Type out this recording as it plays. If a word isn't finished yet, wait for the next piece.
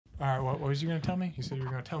All right, what was you going to tell me? You said you were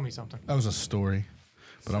going to tell me something. That was a story,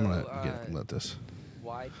 but I'm going to let this.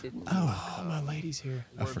 Why didn't you Oh, my lady's here.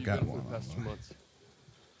 I forgot one. for the past 2 months?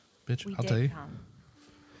 Bitch, We I'll did tell you. come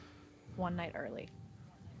one night early.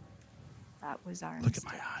 That was our Look at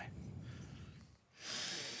mistake. my eye.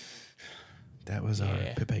 That was our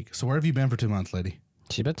Yeah. Pipake. So where have you been for 2 months, lady?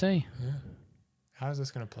 She better tell you. How is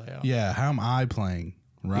this going to play out? Yeah, how am I playing?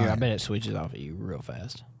 Right. Here, I bet it switches off at you real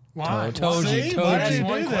fast. Why? Told you, See? told Why you. that's do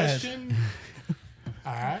one that? question.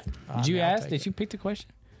 All right. Did you I'll ask? take Did it. you pick the question?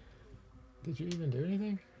 Did you even do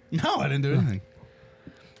anything? No, I didn't do anything.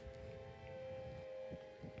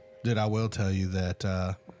 Dude, I will tell you that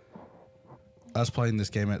us playing this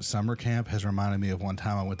game at summer camp has reminded me of one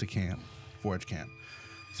time I went to camp, 4-H camp.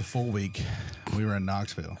 It's a full week. We were in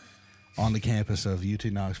Knoxville, on the campus of UT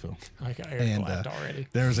Knoxville. I got And laughed already.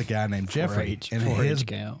 there was a guy named Jeffrey. 4-H, and 4-H his,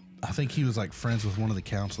 count. I think he was like friends with one of the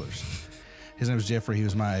counselors. His name was Jeffrey. He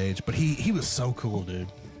was my age, but he was so cool, dude.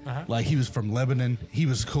 Uh-huh. Like, he was from Lebanon. He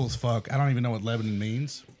was cool as fuck. I don't even know what Lebanon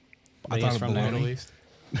means. But he's from baloney. there. Middle East.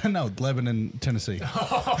 No, Lebanon, Tennessee.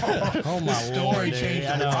 Oh my Story lord, changed dude.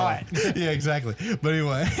 I a know. lot. Yeah, exactly. But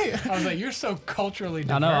anyway, I was like, you're so culturally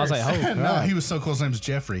diverse. I know. I was like, oh, no, he was so cool. His name's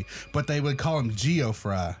Jeffrey, but they would call him Geo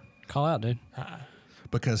Fry call out, dude.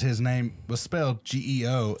 because his name was spelled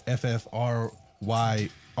GeoFFRYRY.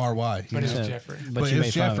 But it's So- Jeffrey. But you it's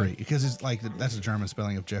made fun of Jeffrey him. because it's like that's a German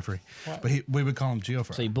spelling of Jeffrey. What? But we would call him Geo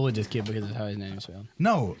Fry. So you bullied this kid because of how his name is spelled.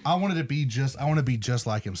 No, I wanted to be just. I want to be just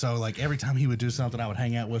like him. So like every time he would do something, I would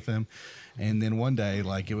hang out with him. And then one day,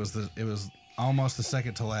 like it was almost the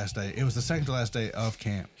second to last day. It was the second to last day of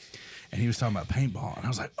camp, and he was talking about paintball, and I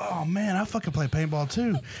was like, oh man, I fucking play paintball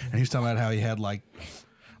too. And he was talking about how he had like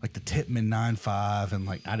the Tippmann 9.5, and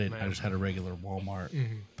like I just had a regular Walmart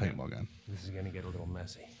paintball gun. This is gonna get a little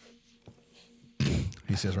messy.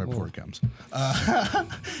 He says right before it comes.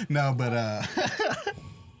 No, but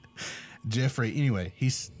Jeffrey. Anyway,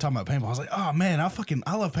 he's talking about paintball. I was like, oh man, I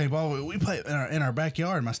love paintball. We play it in our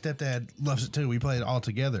backyard. My stepdad loves it too. We play it all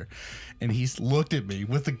together. And he's looked at me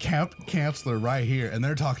with the counselor right here, and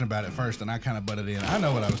they're talking about it first, and I kind of butted in. I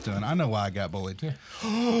know what I was doing. I know why I got bullied. Yeah.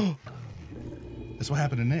 That's what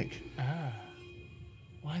happened to Nick.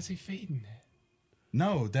 Why is he feeding it?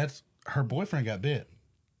 No, that's her boyfriend got bit.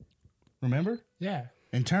 Remember? Yeah.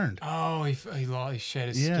 And turned. Oh, he shed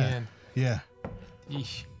his Yeah. skin. Yeah.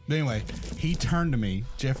 Yeesh. But anyway, he turned to me.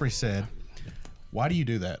 Jeffrey said, why do you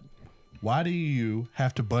do that? Why do you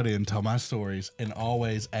have to butt in, tell my stories, and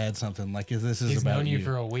always add something like if this is He's about known you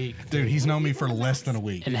for a week. Dude, he's known me for less than a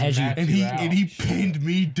week. And has you? Back- And he pinned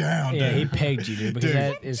me down, Yeah, he dude. pegged you, dude, because Dude.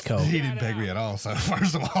 that is cold. He didn't peg me at all, so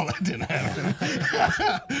first of all, that didn't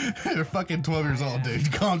happen. You're fucking 12 years old,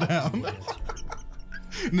 dude. Calm down.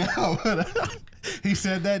 No, but he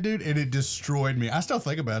said that, dude, and it destroyed me. I still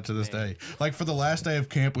think about it to this day. Like, for the last day of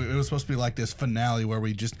camp, it was supposed to be like this finale where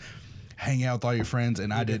we just hang out with all your friends,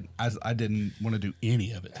 and I didn't want to do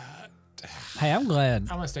any of it. Hey, I'm glad. I'm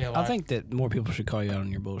gonna stay alive. I think that more people should call you out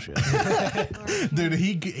on your bullshit. Dude,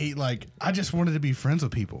 he like, I just wanted to be friends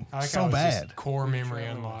with people I like how so it was bad. just core memory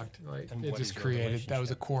unlocked. Like And it what just is your created. That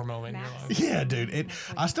was a relationship? core moment in your life. Yeah, dude.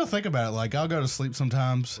 I still think about it. Like, I'll go to sleep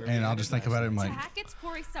sometimes, and I'll just think about it. I'm like, Hackett's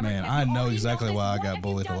Quarry summer man, camp. I You know already exactly this. why I What got have you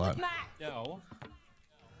bullied a done with lot. Max? No.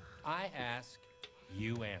 I ask,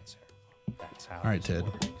 you answer. That's how All right, this Ted.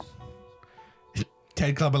 works.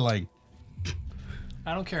 Ted Clubber Lane.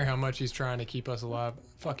 I don't care how much he's trying to keep us alive.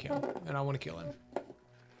 Fuck him, and I want to kill him.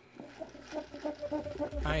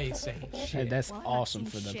 I ain't saying Hey, shit. that's Well, I'm not awesome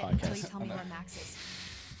for saying the shit Until you podcast. tell me where Max is.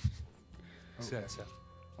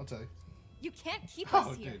 I'll tell you. You can't keep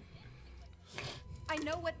Oh, us here. dude. I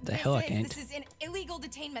know what The this hell I is. can't. This is an illegal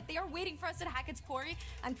detainment. They are waiting for us at Hackett's Quarry,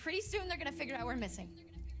 and pretty soon they're gonna figure out we're missing.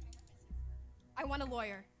 I want a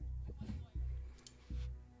lawyer.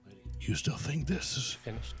 You still think this is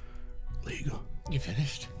Finished. legal? You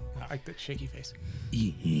finished? I like that shaky face.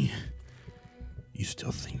 You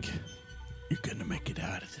still think you're gonna make it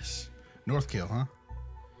out of this? Northkill, huh?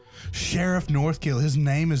 Sheriff Northkill. His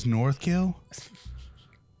name is Northkill?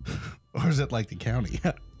 Or is it like the county?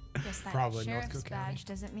 Guess that Probably North sheriff's Cook County. badge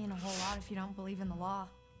doesn't mean a whole lot if you don't believe in the law.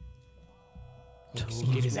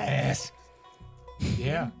 Get his ass.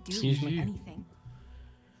 Yeah. Do Excuse me? anything.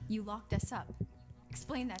 You locked us up.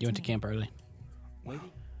 Explain that You went to to me. camp early.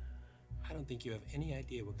 Lady, I don't think you have any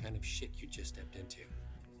idea what kind of shit you just stepped into.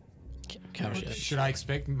 Cow shit. Should I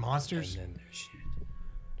expect monsters? And then there's shit.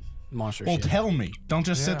 Monster Well, shit. tell me. Don't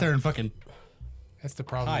just Yeah. sit there and fucking. That's the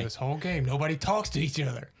problem Hi. with this whole game. Nobody talks to each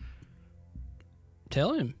other.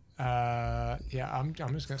 Tell him. Yeah, I'm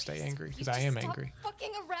just gonna stay angry because You I am just angry. Stop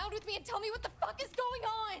fucking around with me and tell me what the fuck is going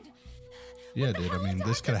on. Yeah, dude. I mean,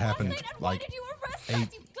 this could have happened Why like did you arrest 8. us,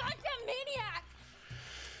 you goddamn maniac?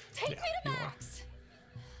 Take me to you are. Max.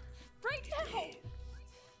 Right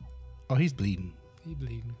now. Oh, he's bleeding. He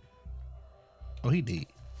bleeding. Oh, he did.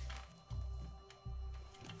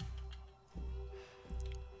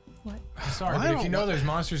 What? I'm sorry, Why but if don't- you know there's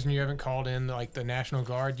monsters and you haven't called in like the National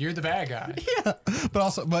Guard, you're the bad guy.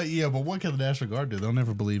 But what can the National Guard do? They'll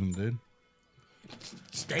never believe him, dude.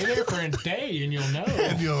 Stay there for a day and you'll know.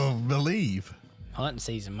 And you'll believe. Hunting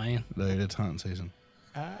season, man. Dude, it's hunting season.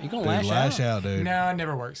 You gonna Dude, lash out, dude. No, it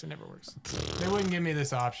never works. It never works. They wouldn't give me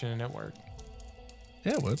this option and it worked.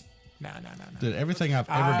 Yeah, it would. No. Dude, everything I've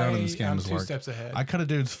ever done in this game I'm has 2 worked. steps ahead. I cut a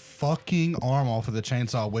dude's fucking arm off with a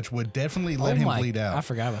chainsaw, which would definitely let him bleed out. I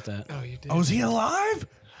forgot about that. Oh, you did. Oh, is he alive?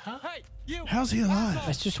 Hey, you! How's he alive?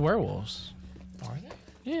 It's just werewolves. Are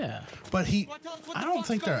they? Yeah. But I don't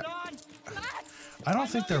think they're. I don't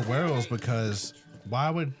think they're werewolves because why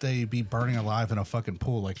would they be burning alive in a fucking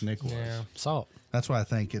pool like Nick was? Yeah. Salt. That's why I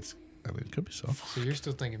think it's. I mean, it could be so. So you're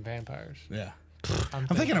still thinking vampires? Yeah. I'm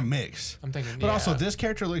I'm thinking a mix. I'm thinking. But also, yeah, this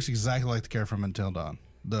character looks exactly like the character from Until Dawn,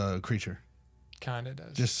 the creature, kind of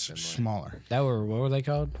does. just similar. smaller. That were what were they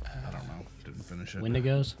called? I don't know. Didn't finish it.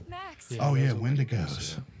 Wendigos. Max, Yeah, Oh those yeah, are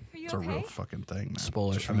Wendigos. are you It's a okay? real fucking thing, man.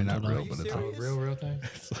 Spoilers I mean, from not Until real, Dawn. but it's, Oh, real thing.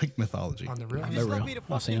 it's like mythology. On the real. They're real.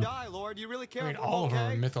 I've seen them. die, Lord. You really care I mean, if I'm all of them are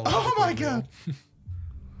okay? mythological. Oh my god!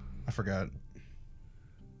 I forgot.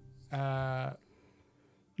 What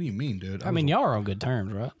do you mean, dude? I mean, y'all are on good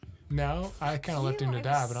terms, right? No, I kind of left him to I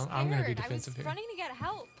die, was but I'm going to be scared. defensive I was here. running to get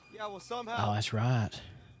help. Yeah, well, somehow. Oh, that's right.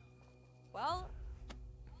 Well,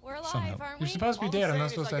 we're alive, Somehow. aren't You're we? supposed to be All dead. I'm I'm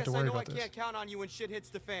not saying supposed is to have to I worry guess about I this. can't count on you when shit hits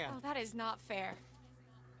the fan. Oh, that is not fair.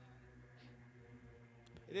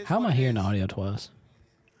 It is How am what I it hearing the is. audio twice?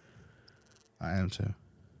 I am too.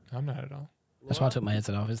 I'm not at all. That's why I took my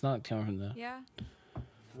headset off. It's not coming from the. Yeah.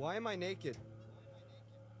 Why am I naked?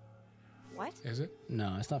 What? Is it?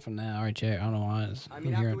 No, it's not from that. I already checked. I don't know why. I I'm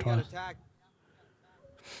mean, after hearing we it got twice. attacked,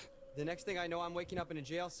 the next thing I know, I'm waking up in a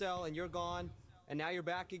jail cell and you're gone, and now you're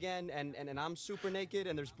back again, and I'm super naked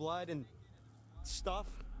and there's blood and stuff.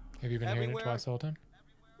 Have you been hearing it Everywhere. twice the whole time?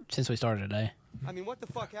 Since we started today. I mean, what the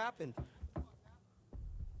fuck happened?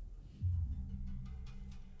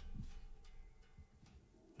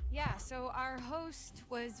 Yeah, so our host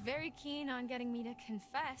was very keen on getting me to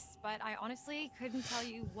confess, but I honestly couldn't tell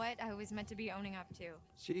you what I was meant to be owning up to.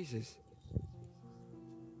 Jesus.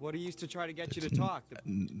 What he used to try to get you to talk? The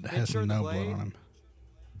It has pincher, the no blood blade, on him.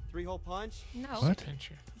 3-hole punch? No, What?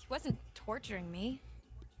 Pincher. he wasn't torturing me.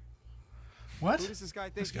 What? Who does this guy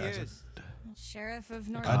think he guy's a- is? Sheriff of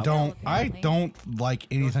North. I Carolina, don't like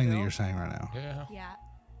anything that Hill? you're saying right now. Yeah. Yeah.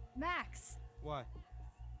 Max, What?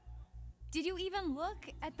 did you even look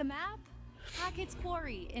at the map? Hackett's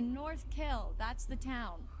Quarry in North Kill. That's the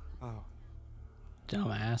town. Oh.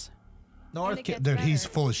 Dumbass. And it gets Dude, he's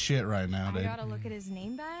better. full of shit right now, I dude. gotta look at his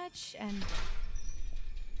name badge and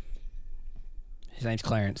His name's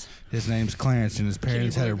Clarence. His name's Clarence, and his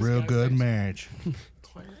parents had a believe this real guy's good name's- marriage.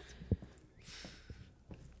 Clarence.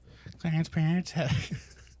 Clarence parents had.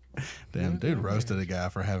 Damn, dude roasted a guy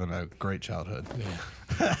for having a great childhood.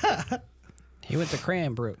 He went to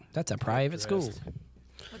Cranbrook. That's a private school.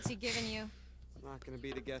 what's he giving you? Not gonna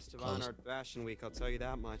be the guest of honor at Fashion Week, I'll tell you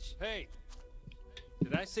that much. Hey,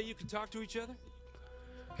 did I say you could talk to each other?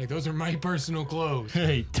 Hey, those are my personal clothes.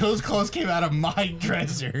 Hey, those clothes came out of my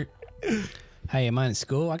dresser. Hey, am I in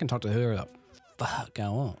school? I can talk to whoever the fuck I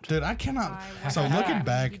want. Dude, I cannot. I So wonder looking if I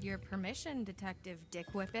back, needed your permission, Detective Dick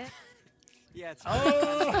Whippet. Yeah, it's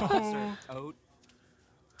Oh. Oat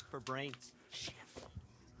for brains.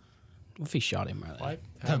 What if he shot him right there? What?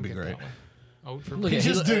 That'd be great. Oh, for Look he at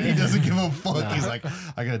just, dude, he doesn't give a fuck. He's like,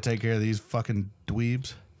 I gotta take care of these fucking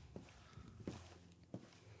dweebs.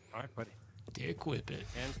 All right, buddy. Dick Whippet.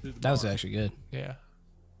 Hands through the That was bar. actually good. Yeah.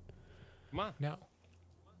 Come on. No. What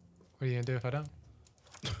are you gonna do if I don't?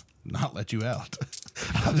 Not let you out.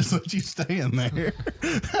 I'll just let you stay in there.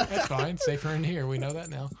 That's fine. Safer in here. We know that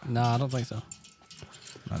now. No, I don't think so.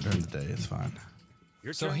 Not during the day. It's fine.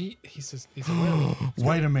 Your So turn. he's a werewolf.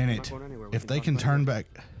 Wait a I'm minute. not going anywhere. We If can they talk can later. turn back,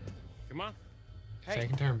 Come on. So I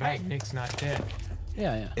can turn back. Nick's not dead.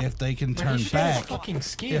 Yeah, yeah. if they can But turn he should have his back, fucking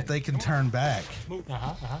skin. if they can turn back,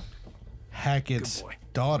 Uh-huh. Hackett's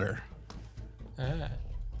daughter, Ah.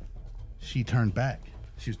 she turned back.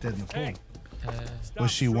 She was dead in the pool. Hey. Stop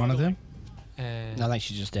Was she one of them? And I think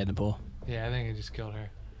she's just dead in the pool. yeah, I think it just killed her.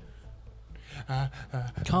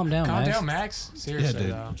 Calm down, Calm Max. down, Max. Seriously,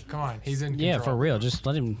 dude. though. Come on, he's in control. Yeah, for real. Just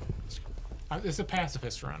let him. It's a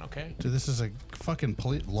pacifist run, okay? Dude, this is a fucking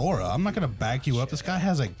police. Laura, I'm not gonna back you up. This guy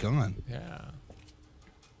has a gun. Yeah.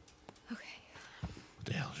 Okay. What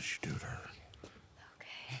the hell did she do to her?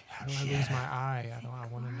 How do I lose my eye? I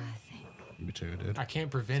want to know. Me too, dude. I can't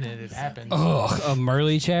prevent it. It happens. Oh, a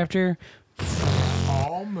Murley chapter.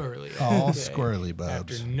 All Murley. All day squirrely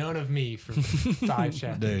bubs. After none of me for 5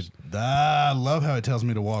 chapters. Dude, I love how it tells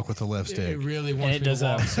me to walk with the left stick. It really wants me to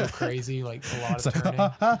walk so crazy, like a lot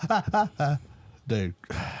of turning. Dude,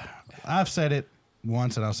 I've said it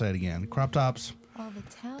once and I'll say it again. Crop tops,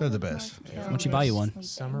 they're the best. Why don't you buy you one?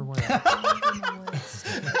 Summer wear.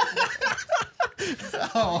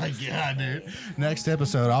 Oh my god, dude. Next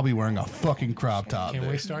episode, I'll be wearing a fucking crop top. Can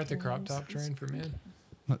dude. we start the crop top trend for men?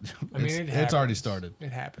 It's already started.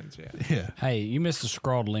 It happens, yeah. Yeah. Hey, you missed a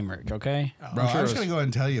scrawled limerick, okay? Bro, I'm just going to go ahead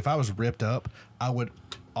and tell you, if I was ripped up, I would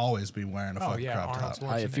always be wearing a fucking crop Arnold top.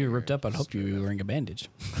 Hey, if you were ripped up, I'd hope you were wearing a bandage.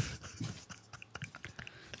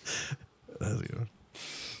 That's good.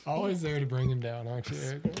 Always there to bring him down, aren't you,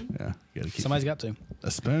 Eric? Yeah. You gotta keep Somebody's got to. a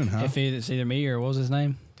spoon, huh? If it's either me or what was his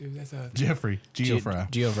name? Dude, that's a... Jeffrey. Geofry.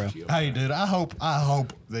 Geofry. Hey, dude, I hope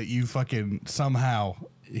that you fucking somehow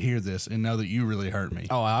hear this and know that you really hurt me.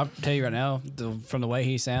 Oh, I'll tell you right now, from the way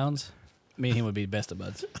he sounds, me and him would be best of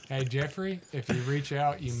buds. Hey, Jeffrey, if you reach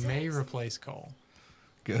out, you may replace Cole.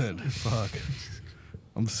 Good. Fuck.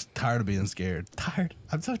 I'm tired of being scared. Tired.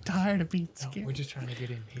 I'm so tired of being No, scared. we're just trying to get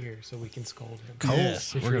him here so we can scold him. Cole.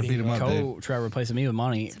 Yes, we're gonna beat him up, dude. Cole tried replacing me with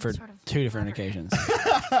Monty for sort of 2 different occasions.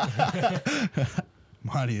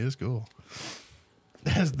 Monty is cool.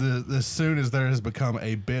 As soon as there has become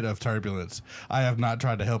a bit of turbulence, I have not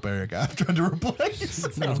tried to help Eric. I've tried to replace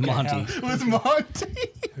With Monty. with Monty.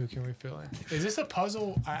 Who can we fill in? Is this a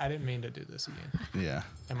puzzle? I didn't mean to do this again. Yeah.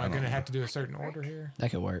 Am I going to have to do a certain order here? That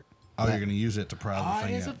could work. Oh, you're gonna use it to pry the Oh, it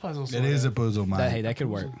thing is out. a puzzle. It sort is a of. puzzle, Monty. Hey, that could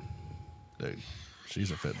work. Dude, she's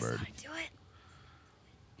a fit bird. Do it.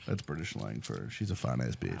 That's British slang for she's a fine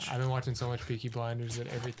ass bitch. I've been watching so much Peaky Blinders that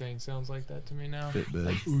everything sounds like that to me now. Fit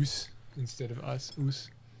bird. Oos instead of us. Oos.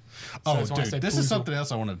 Oh, that's why I dude, said this is puzzle. something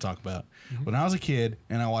else I wanted to talk about. When I was a kid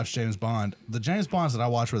and I watched James Bond, the James Bonds that I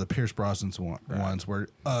watched were the Pierce Brosnan ones, where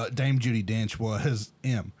Dame Judi Dench was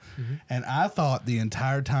M. And I thought the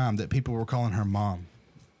entire time that people were calling her mom.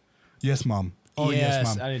 Yes, mom. Oh, yes,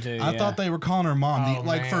 Yes, mom. I did too, I yeah. thought they were calling her mom, Oh,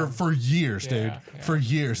 like ma'am. for years, dude. Yeah, yeah. For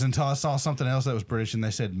years, until I saw something else that was British and they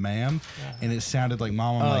said ma'am, and it sounded like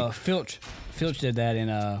mom. I'm like, Filch did that in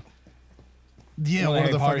yeah, one one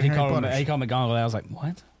of the fucking he Harry called him, Potters. he called McGonagall. I was like,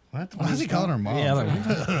 what? What? Why is he calling her mom? Yeah, I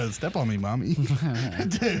was like, Step on me, mommy.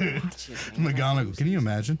 Dude. McGonagall. Can you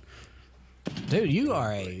imagine? dude, you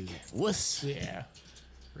are a wuss. Yeah.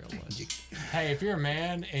 Real ones. Hey, if you're a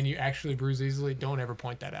man and you actually bruise easily, don't ever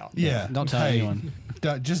point that out. Yeah. Don't tell Hey, anyone.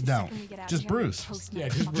 Just don't. When we get out Just of here, I'm gonna Bruce. toast Yeah, my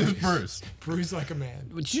just coffee. Just Bruce. Bruise like a man.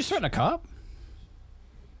 Did you just threaten a cop?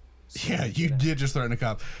 Yeah, you did just threaten a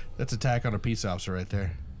cop. That's attack on a peace officer right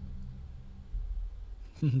there.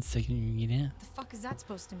 Second you get in. The fuck is that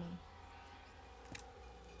supposed to mean?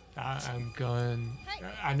 I'm going.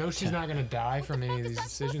 I know she's not going to die from any of these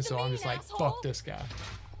decisions, so I'm just like, fuck this guy.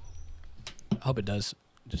 I hope it does.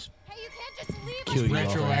 Just Hey, you can't just leave kill you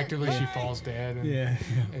off. Retroactively, she falls dead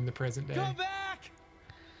in the present day. Go back!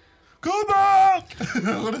 Go back!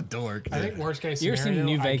 What a dork. I think worst case You scenario, ever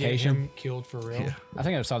seen The New I get Vacation? him killed for real. Yeah. I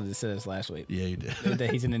think I saw this last week. Yeah, you did. That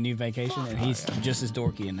he's in the new vacation and he's just as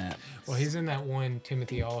dorky in that. Well, he's in that one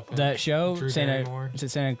Timothy Oliphant. That show, Drew Santa, Barrymore. is it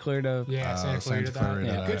Santa Clarita? Yeah, Santa Clarita. Santa Clarita.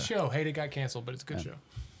 Yeah, good show. Hate it got canceled, but it's a good show.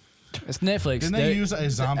 It's Netflix. Didn't they use a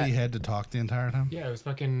zombie head to talk the entire time? Yeah, it was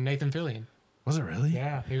fucking Nathan Fillion. Was it really?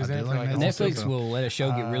 Yeah, he was I in it did for like like Nathan almost Netflix Also- will let a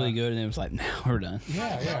show get really good, and it was like, now we're done.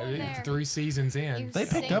 Yeah, 3 seasons in. They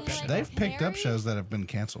picked up. Singing like They've a picked up canary? shows that have been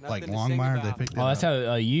canceled, like Nothing to sing Longmire. They about. picked. Oh, that's up.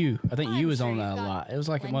 how you. I think I'm you was sure on you've a got lot. It was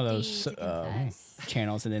like one of those plenty to confess.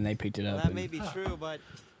 channels, and then they picked it Well, up. that and- may be true, but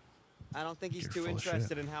I don't think he's You're too full of shit.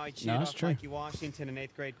 interested in how I cheated No, it's off true. Mikey Washington in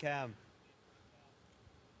 8th grade cab.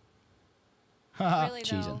 Really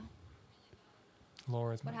Cheesing. though.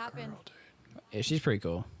 Laura's my What happened? girl, dude. Yeah, she's pretty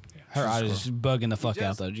cool. Yeah, Her eyes cool. is just bugging the fuck out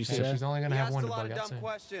just- though. Did you see Hey, that? she's only gonna He have asked one a to lot bug of out dumb soon.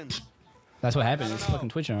 questions. That's what happened. I It's don't know. fucking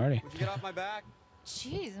twitching already. Would you get off my back?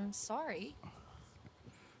 Jeez, I'm sorry.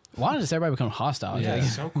 Why does everybody become hostile? Yeah, Like,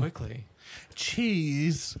 so quickly.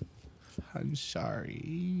 Cheese. I'm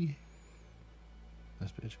sorry.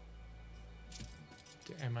 This bitch.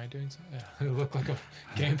 Am I doing something? Yeah, it looked like a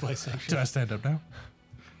gameplay section. Do I stand up now?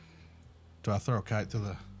 Do I throw a kite through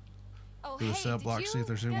the? Oh, Do the hey, cell did block, you see if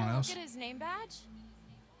there's get a anyone look else? at his name badge?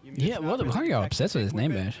 You mean yeah, it's what? not Why are really y'all Detective obsessed with his Dick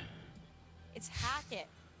name Whippet? badge? It's Hackett.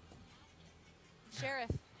 Sheriff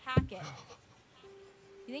Hackett.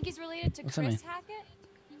 You think he's related to What's that Chris mean? Hackett?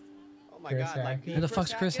 Oh my Chris God! Like Hackett. the Who the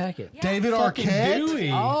fuck's Chris Hackett? Yeah. David Fucking Arquette.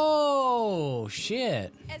 Dewey. Oh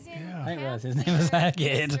shit! As in Yeah. I didn't realize his Captain name was Sir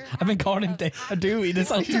Hackett. Mr. I've been calling him Hackett of a Dewey this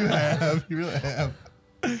whole You time. have. You really have.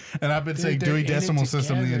 And I've been saying they're Dewey in it Decimal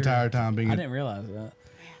System the together. entire time. Being I a didn't realize that.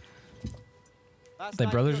 Last They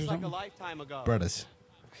night brothers feels or like a something? lifetime ago. brothers.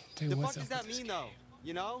 Dude, The what's fuck does up that with mean this though?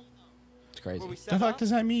 You know? It's crazy. Where we The set fuck up? does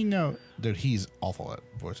that mean? No, dude, he's awful at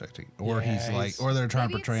voice acting, or Yeah, he's like, he's- or they're trying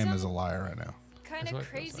to Maybe portray it's him as a some- liar right now. Kind That's of what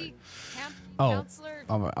it feels crazy camp Oh, counselor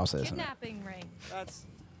I'll say this. kidnapping ring. That's.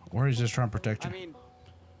 Or he's just trying to protect I you. mean,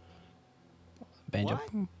 Banjo.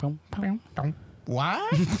 What? Boom, boom, boom. Why?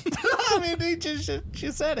 I mean, he just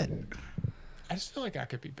said it. I just feel like I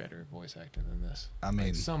could be better at voice acting than this. I mean,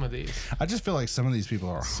 Like some of these. I just feel like some of these people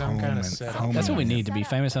are Some home kinda and setup. home. That's what we and- need to be Setup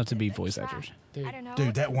famous enough to be the voice trap. actors. Dude, I don't know.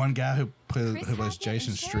 Dude, that one guy who Chris plays Hackett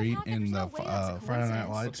Jason and Sharon Street Hackett, in there's the no way that's a Friday Night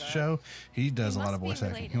coincidence. Lights Okay. show, he does a They lot of must voice be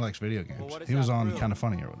acting. He related. likes video games. what is He was that on prove? Kind of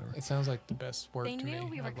Funny or whatever. it sounds like the best work They to knew me.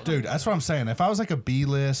 we were I've gonna- Dude, that's what I'm saying. If I was like a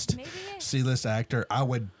B-list, Maybe it's C-list actor, I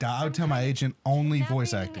would tell my agent only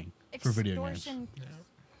voice kidnapping, acting for video games. extortion,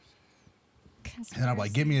 And I'm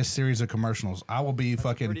like, give me a series of commercials. I will be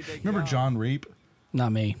fucking. pretty big Remember job. John Reap?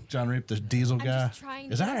 Not me. John Reap, the diesel I'm guy. just trying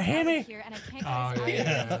to Is that get a us out of hammy? here, and I can't get Oh, us out of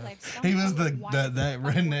yeah. here. Like, He someone was the why that the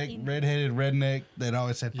fuck redneck, in- redheaded redneck that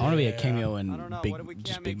always said, I want to be a Yeah. cameo in I don't know. big, What if we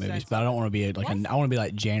just can't big make movies, sense but I of don't it? want to be like What? I want to be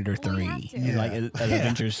like Janitor Well, we 3, have to. and like an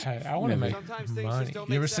Adventures. Hey, I want to make Sometimes things money. just don't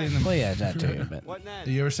You ever make seen sense. the? Well, yeah, that too. But What then?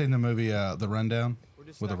 You ever seen the movie The Rundown We're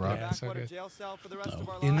just with The stuck in Rock? a Yeah, so backwater good. jail cell for the rest of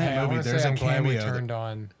our In lives. that Hey, I movie, want to there's say a I'm glad we cameo that- turned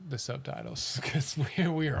on the subtitles because we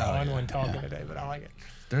were on yeah. when talking today, but I like it.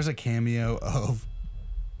 There's a cameo of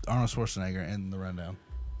Arnold Schwarzenegger in The Rundown.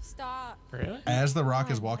 Stop. Really? As The Rock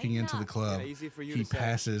is on, walking lighten into the up. club, Yeah, easy for you he to say.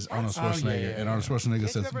 passes Arnold Oh, yeah, Schwarzenegger, yeah, and Arnold Schwarzenegger Can't you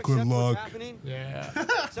says, ever "Good accept what's luck." happening? Yeah.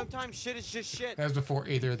 Sometimes shit is just shit. That was before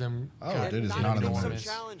either of them. Oh, got dude, it's Not not in the even some movie.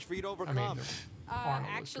 challenge for you to I overcome. mean, Arnold was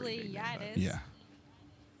pretty Actually, big yeah, then, it is. Yeah.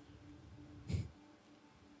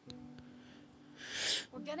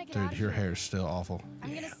 We're gonna get Dude, out of your here. hair's still awful.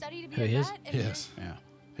 I'm gonna study to be Who, a his? vet. And Yes. yeah.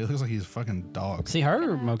 He looks like he's a fucking dog. See, her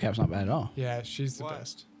mocap's not bad at all. Yeah, she's the What?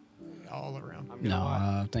 best. All around. I'm gonna No, watch.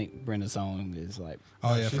 I think Brenda's song is like, Oh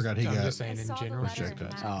yeah, I She's- forgot he I'm got. just saying I in saw the general. letter she's in the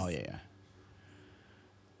best. Matt's. oh yeah.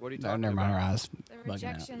 What are you No, talking never mind, her about? eyes The bugging out.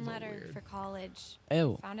 rejection letter weird. for college.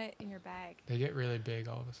 Ew. Found it in your bag. They get really big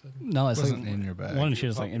all of a sudden. No, it's Wasn't like in your bag. one. She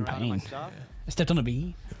was like in Poking around my pain. stuff? I stepped on a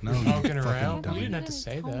bee. No, you Poking fucking around? dummy. You didn't have to didn't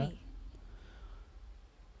say tell that. me.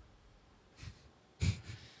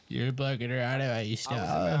 You're bugging her out of my I was stuff.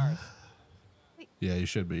 embarrassed. Yeah, you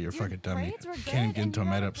should be. You're a Your fucking dummy. grades were good Can't get and into a you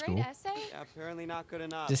wrote made-up great school. essay? Yeah, apparently not good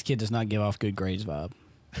enough. This kid does not give off good grades vibe.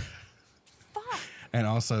 Fuck. And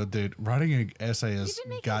also, dude, writing an essay has been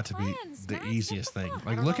making got to be plans, the Max. What easiest the thing. fuck?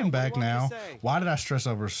 Like I don't looking know. What back do you want now, me to say? why did I stress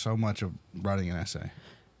over so much of writing an essay?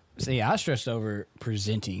 See, I stressed over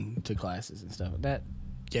presenting to classes and stuff. That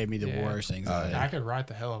gave me the Yeah. worst anxiety. I could write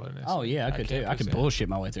the hell of an essay. Oh yeah, I could too. can't I could present. bullshit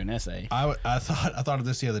my way through an essay. I thought of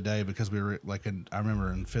this the other day because we were like I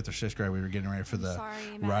remember in 5th or 6th grade we were getting ready for the sorry,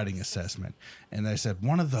 Max. writing assessment, and they said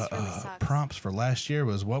one of the This really sucks. prompts for last year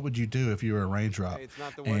was what would you do if you were a raindrop? Hey, it's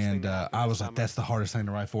not the worst thing And that happened I this was like, summer. that's the hardest thing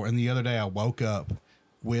to write for. And the other day I woke up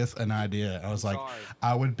with an idea. I was like, sorry.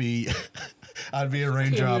 I would be, I'd be a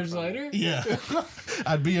raindrop. Years later? Yeah,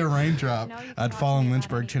 I'd be a raindrap. No, you can I'd talk fall to in me about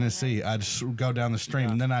Lynchburg, anything, Tennessee. right? I'd go down the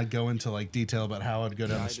stream, and then I'd go into like detail about how I'd go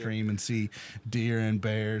down Yeah, the I do. stream and see deer and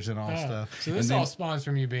bears and all Ah, stuff. So and this then, all spawns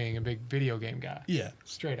from you being a big video game guy. yeah,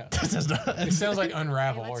 Straight up. That's not- It sounds like Okay,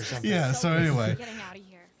 Unravel or let's just something. Yeah, so anyway, Getting out of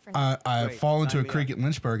here. For now. I Great, fall into a sign me creek up. at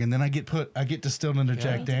Lynchburg, and then I get distilled into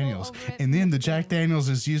Jack Need to go Daniels, over it and from then the the Jack beginning. Daniels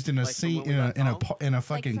is used in a Like from scene when we in a left in a home? po- in a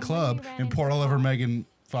fucking from when club you ran and into pour the all over hall. Megan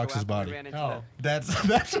So Fox's after we body. ran into Oh.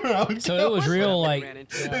 That's where I would So go. it was real like ran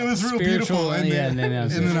into It was real spiritual, beautiful, and yeah, then, and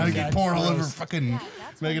then I Yeah, get poured all over gross. fucking Yeah,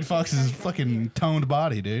 that's Megan when Fox's she started fucking here. toned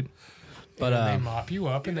body, dude. But And they mop you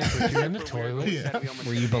up and they put you in the toilet.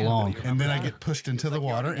 where you belong. And then I get pushed into the like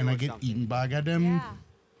you're water, already and I doing get something. eaten by a goddamn Yeah.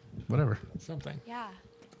 whatever. Something. Yeah.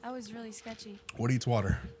 That was really sketchy. What eats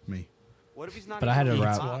water? Me. What if he's not But I had to even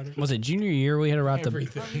write. water. Was it junior year we had to write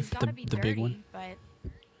Everything. Well, he's the gotta be the big dirty, one, But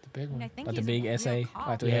The big I mean, I one. think like the he's big a real essay cop.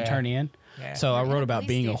 like that we had to Yeah. turn in. Yeah. So I We're in wrote a about police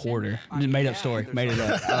being a station. hoarder. I mean, Made yeah, up story. there's Made it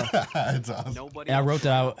up. That's awesome. Nobody And I else wrote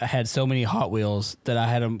will that I had so many Hot Wheels that I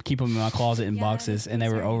had them keep them in my closet in Yeah, boxes, and they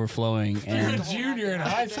were that's overflowing. You're a And junior in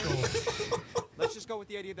high school. Let's just go with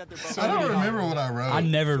the idea that they're both. I don't remember what I wrote. I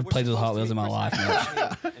never So we're played with Hot supposed Wheels to in my be life, first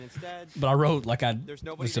much. and instead, But I wrote like I there's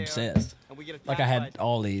nobody was there, obsessed. and we get a Like I had flashlight,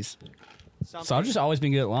 all these. So I've something, just always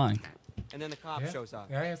been good at lying. and then the cop Yeah. shows up.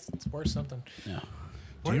 Yeah, it's worth something. Yeah.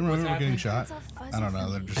 Do you remember getting shot? It's all fuzzy I don't know.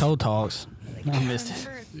 for They're me. just Cold talks. I missed it.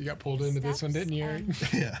 Remember You got pulled into this one, steps didn't you? Eric?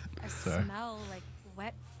 and yeah. A Sorry. smell like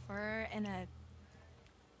wet fur and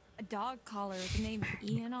a dog collar with the name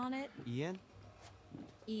Ian on it. Ian,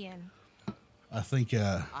 Ian. I think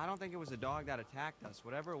I don't think it was a dog that attacked us.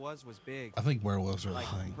 Whatever it was big. I think werewolves are Like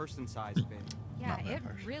the thing. person-sized big. Yeah, it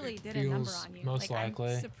really did a number Feels on you. most like,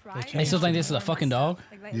 likely. I'm surprised. They still think this is a I fucking dog?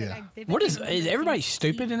 Yeah. What is everybody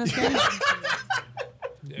stupid in this game?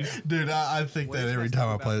 Dude, I think What that is every messed time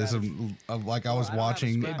I up play about this, like I was I don't have a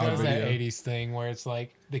watching screen a That was that video. 80s thing where it's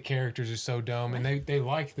like the characters are so dumb and they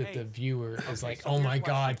like that the viewer is like, so oh here's my a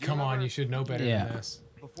question. god, Do you come on, remember- you should know better Yeah. than this.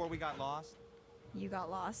 Before we got lost. You got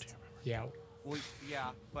lost. Yeah. Well,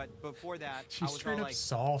 yeah, but before that, She I was straight all up like,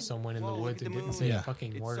 saw someone in the "Whoa, look woods at and the didn't moon. say Yeah. a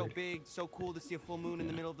fucking It's word. so big, so cool to see a full moon in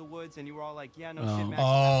the middle of the woods," and you were all like, "Yeah, no Oh. shit, man."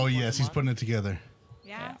 Oh yes, he's putting it together.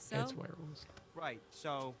 Yeah, so It's werewolves. Right.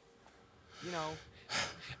 So, you know,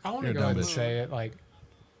 I want to You're go dumb ahead and bitch. say it like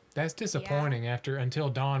that's disappointing. Until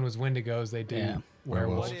Dawn was Wendigos, they do Yeah.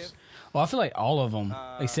 werewolves. what if? Well, I feel like all of them,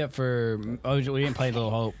 except for we didn't play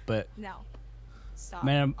Little Hope, but no. Stop.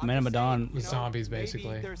 Man I'm of just Medan. saying, you With know, zombies, maybe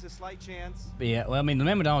basically. There's a slight chance. Yeah, well, I mean, the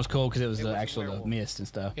Man of Medan was cool because it was It the was a actual werewolf. mist and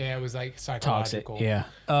stuff. Yeah, it was like Toxic. psychological. Yeah.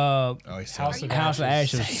 Oh, he's House of House of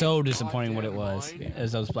Ashes. Ashes was so disappointing what it Goddamn was, mind.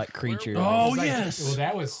 as those like creatures. Oh, It was like- yes. Well,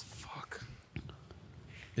 that was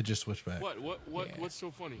It just switched back. What's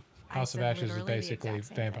so funny? House of said Ashes is literally the basically exact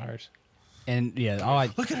same thing. vampires. And yeah, I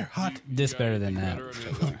like Look at her, hot. this better than that.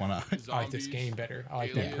 Why not? I like this game better. I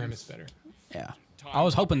like that premise better. Yeah. I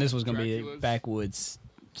was hoping this was gonna be backwoods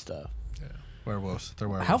stuff. Werewolves. They're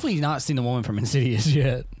werewolves. Hopefully, you've not seen the woman from Insidious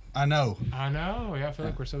yet. I know. I know. Yeah, I feel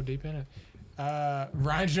like we're so deep in it.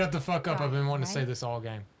 Ryan, shut the fuck up. I've been wanting to say Right? this all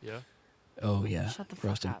game. Yeah. Oh yeah, Shut the fuck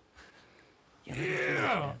roasted. up.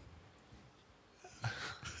 Yeah.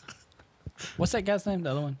 What's that guy's name?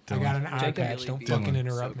 The other one? I got an eye Jacob. patch. Don't Dylan. fucking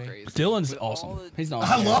interrupt me. Dylan's awesome. He's not.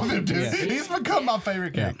 I love him, dude. Yeah. He's become my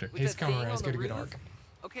favorite Yeah. character. His camera has got a good arc.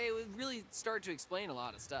 Okay, it would really start to explain a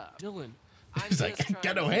lot of stuff. Dylan. He's like,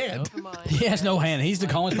 got no hand. He has no hand. He's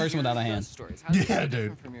the only person without a hand. Yeah,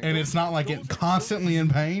 dude. And it's not like it constantly in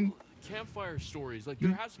pain. Campfire stories. Like,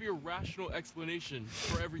 there has to be a rational explanation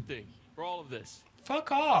for everything. For all of this.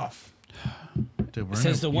 Fuck off. Dude, we're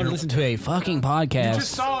Says the one to listen to a fucking You podcast.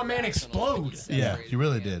 just saw a man explode. Yeah, you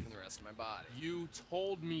really did. From the rest of my body. You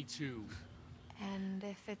told me to. And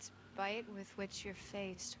if it's bite with which you're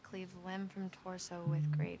faced, cleave limb from torso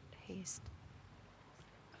with great haste.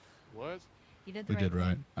 What? You did the We did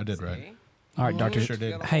right. I did right. See? All right, Doctor. Sure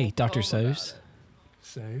did. Hey, Doctor Poem about Seuss. it.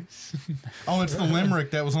 So, Oh, it's the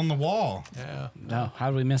limerick that was on the wall. yeah. No, how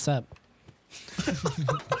did we mess up?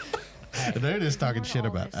 They're just talking shit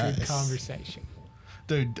about Good us. conversation.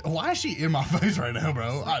 Dude, why is she in my face right now,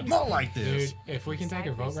 bro? I'm not like this. Dude, if we can take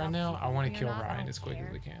a vote right now, I want to kill Ryan as quick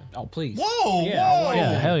as we can. Oh, please. Whoa, Yeah, whoa.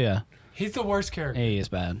 yeah, hell yeah. He's the worst character. He is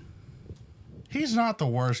bad. He's not the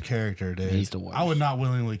worst character, dude. He's the worst. I would not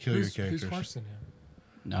willingly kill Who's your characters. worse than him?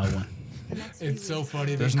 No one. It's so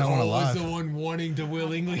funny There's that no one Cole was alive. the one wanting to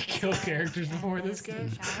willingly kill characters before this game.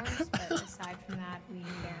 Showers, but aside from that, we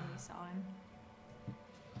barely saw him.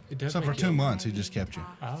 It does So for make 2 you- months, he just kept you.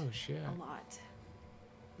 Oh shit. A lot.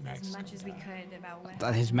 Max As much as we could about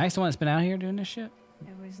what Is Max the one that's been out here doing this shit?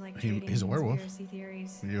 it was like He- trading he's a werewolf. conspiracy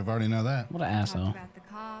theories. You've already know that. What an Talked asshole. about the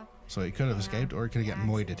cop. So he could have escaped or he could have gotten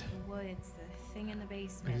moided. The woods, the thing in the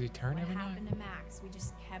basement. Does he turn what every night? happened to Max? We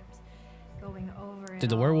just kept going over. Did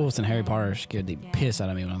the werewolves in Harry Potter scared the piss out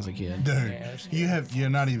of me when I was a kid? Dude, Yeah, you're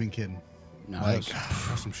not even kidding. No, Like, it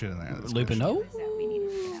there's some shit in there. was that's Lupin. good. No. That we needed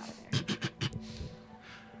to get out of there.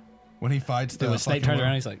 When he fights the Dude, when Snape fucking turns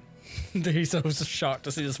around, werewolf- he's like, dude, he's so shocked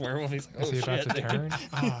to see this werewolf. He's like, Is oh he about shit. to dude." turn?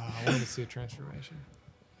 Ah, I want to see a transformation.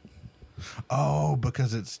 Oh,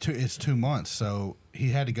 because it's 2 months, so he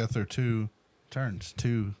had to go through 2 turns.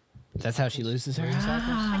 2. That's how she loses her. I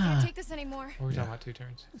can't take this anymore. What are we talking about? 2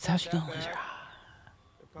 turns. That's how she don't lose her.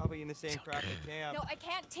 They're probably in the same crappy camp. No, I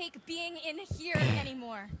can't take being in here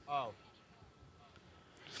anymore. Oh.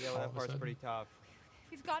 Yeah, well, All that of a part's sudden. pretty tough.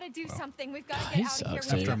 We've got to do something. We've got to he get out of here.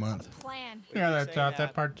 sucks, We dude. have After a month. a plan. Yeah,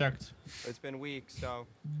 that part sucks. It's been weeks, so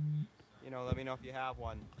let me know if you have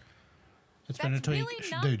one. It's That's been a tweak. really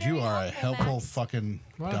not Dude, you very are a helpful, helpful Max. fucking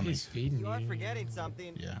Well, dummy. he's feeding You are you. forgetting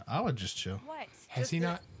something. Yeah, I would just chill. What? Has he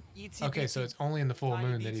not? Okay, so it's only in the full Tiny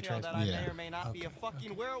moon that he detail transforms. that I Yeah. may or may not be a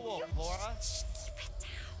fucking werewolf, Laura.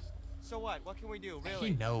 So what? What can we do, really?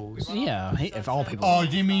 He knows. Yeah, if all people. Oh,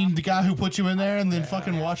 you mean the guy who put you in there and then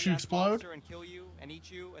fucking Yeah, watch you that explode? monster and kill you and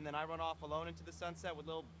eat you, and then I run off alone into the sunset with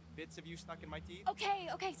little bits of you stuck in my teeth?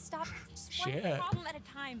 Okay, stop. Just one Shit. problem at a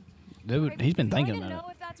time. Dude, Okay, he's been we thinking wanna about know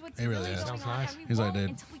it. if that's what's He really really has. going Sounds on, nice. and we He's like, won't dude,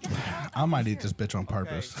 until we get the hell out I of might here. eat this bitch on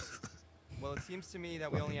purpose. Well, it seems to me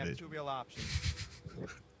that we only have Fucking two real options.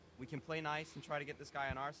 We can play nice and try to get this guy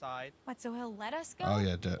on our side, What? So he'll let us go? Oh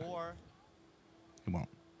yeah, or he won't.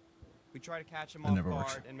 we try to catch him That off never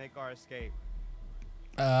works. guard and make our escape.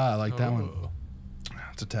 I like that one. Oh.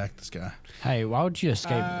 Let's attack this guy. Hey, why would you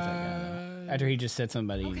escape with that guy, though? After he just said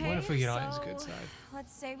somebody... Okay, What if we get on his so good side?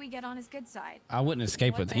 Let's say we get on his good side. I wouldn't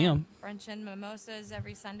escape What with then? him. Brunch and mimosas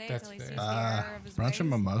every Sunday That's till he sees fair. the error of his Brunch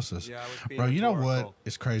and ways? mimosas. Yeah, I was being Bro, you know what rhetorical.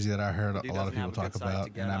 is crazy that I heard Dude a lot of doesn't people have a talk good side about,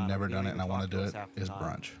 to get and I've on. never He done it, don't and I even want to talk do to it, us half the is time.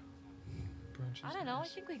 brunch. I don't know. I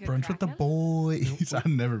think we could Brunch with the crack him. boys. I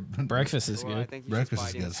never... Breakfast is Well, I good. think he's Breakfast just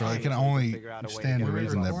is fighting good, so I time can so we only figure out a way to stand get the When we rid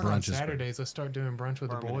of reason that record on brunch is... Saturdays, let's start doing brunch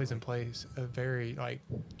with the boys and play a very like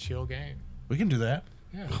chill game. We can do that.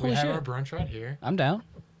 Yeah, Holy we have shit. our brunch right here. I'm down.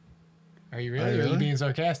 Are you Are really? you Or are you really? being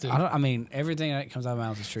sarcastic? I mean, everything that comes out of my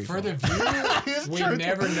mouth is true. For the viewer, we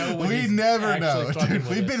never know when We he's never actually know, fucking dude.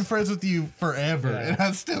 with We've us. been friends with you forever, Yeah. and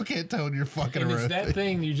I still can't tell when you're fucking And around. it's that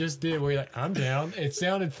thing you just did where you're like, I'm down. It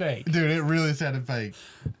sounded fake. Dude, it really sounded fake.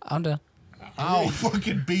 I'm done. I'll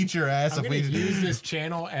fucking beat your ass I'm if going we to use this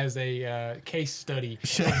channel as a case study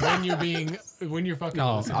of when you're fucking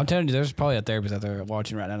No, listening. I'm telling you, there's probably a therapist out there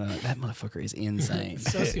watching right now. And like, that motherfucker is insane.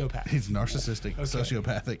 Sociopath. He's narcissistic,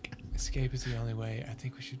 sociopathic. Escape is the only way. I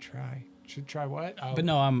think we should try. Should try what? Oh, But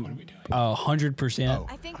no, what are I'm we doing? 100% Oh.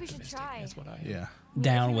 I think we should try. That's what I am. Yeah,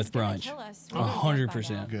 down If he with was gonna brunch. kill us, we would've dead by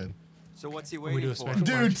 100%. good. So what's he We waiting do a for? special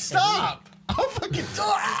Dude, brunch stop! I'll fucking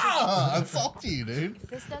I'll assault you, dude. If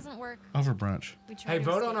this doesn't work, Over brunch. we try Hey, to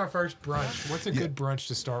vote escape. on our first brunch. What's a good brunch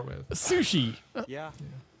to start with? Sushi. Yeah.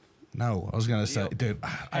 No, I was gonna say, dude. I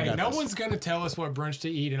Hey, got no this. one's gonna tell us what brunch to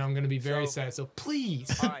eat, and I'm gonna be very So- sad. So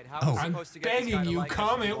please, All right, how are we I'm supposed to get this guy begging to you, like us if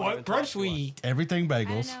comment he won't what even talk brunch to we us? eat. Everything I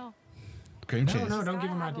don't bagels, know. cream No, cheese. no, don't Gotta give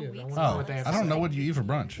them have a ideas. I weak want to know Oh, what they have I to don't know say. what you eat for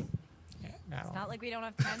brunch. Yeah, I It's don't not know. like we don't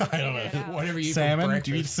have time to I don't figure it know. out. Whatever you eat for Salmon? breakfast.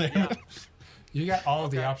 Do you eat salmon? You got all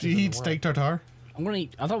of the Do options. you in eat the world. steak tartare? I'm gonna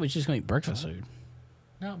eat. I thought we were just gonna eat breakfast food.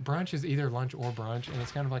 No, brunch is either lunch or brunch, and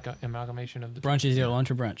it's kind of like an amalgamation of the. Brunch is either lunch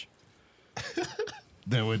or brunch.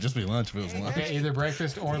 That would just be lunch if it was lunch. Okay, either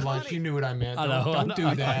breakfast or lunch. You knew what I meant. I know, Don't I do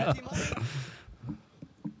know. that.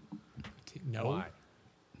 No.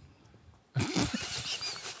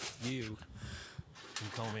 You can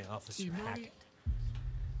call me Officer Hackett.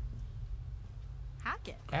 Hack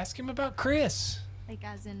it. Ask him about Chris. Like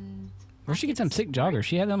as in. Where'd she get them sick joggers?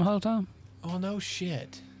 She had them the whole time. Oh no,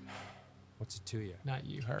 shit. What's it to you? Not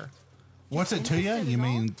you, her. What's it to you? Interested You at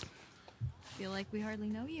all? mean Feel like we hardly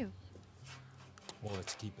know you. Well,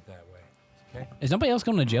 let's keep it that way. Okay? Is nobody else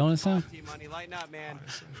going to jail in this time? T-Money, lighten up, man.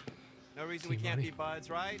 No reason we can't T-Money. be buds,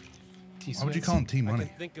 right? why would you call him T I Money?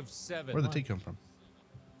 can think of 7. Where'd the T come from?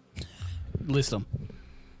 List them.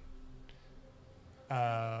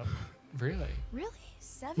 Really? Really?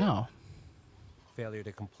 7? No. Failure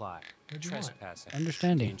to comply, What'd you want? trespassing,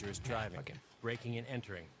 Understanding. dangerous driving, Okay. breaking and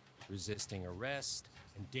entering, resisting arrest,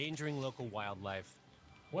 endangering local wildlife.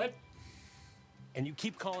 What? And you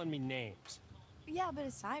keep calling me names. Yeah, but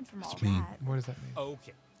aside from all mean. that, What does that mean?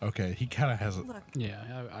 Okay. Okay, he kind of has it. look.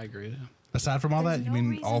 Yeah, I agree. Aside from all there's that, you no mean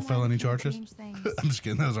reason all why we felony can't charges? change things. I'm just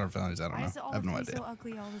kidding. Those aren't felonies. I don't Why know. does it I all have no have to be idea. so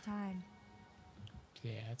ugly all the time?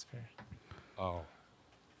 Yeah, that's fair. Oh.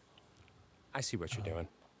 I see what you're doing.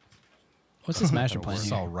 What's his master plan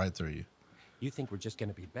Saw here? right through you. You think we're just going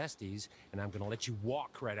to be besties, and I'm going to let you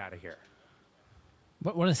walk right out of here.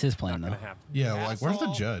 What is his plan, Not though? going to happen. Yeah, like where's the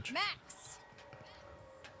Asshole. judge? Max!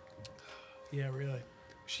 Yeah, really.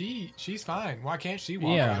 She's fine. Why can't she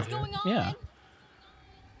walk Yeah. out What's here? going on? Yeah.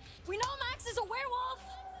 We know Max is a werewolf!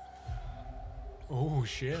 Oh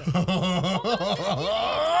shit. What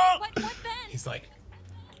then? He's like,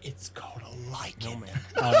 it's called a lichen.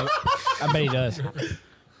 Oh, I bet he does.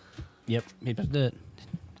 Yep, he does do it.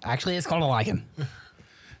 Actually, it's called a lichen.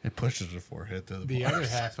 It pushes her forehead through the The bars. other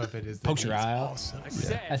half of it is that Pokes your he's eye out. also- I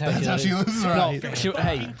said, That's how she loses her No, eyes.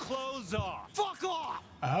 hey. clothes off. Fuck off.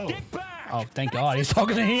 Oh. Get back. Oh, thank God, he's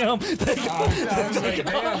talking to him. I was like,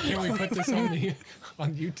 damn, can we put this on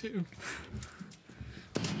YouTube?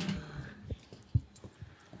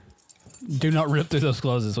 Do not rip through those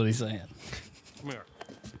clothes, is what he's saying. Come here.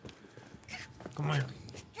 Come on.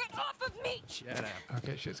 Get off of me! Shut up.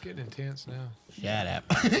 Okay, shit's getting intense now. Shut up.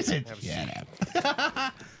 He said, Have a shut seat.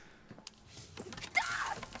 up.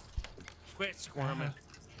 Quit squirming.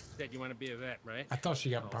 Said you want to be a vet, right? I thought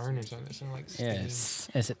she got burners on this. I'm like, Yes.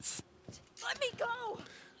 Yes, it's. Let me go!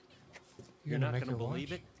 You're gonna not make going to her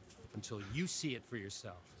believe lunch? it until you see it for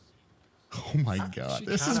yourself. Oh my God. she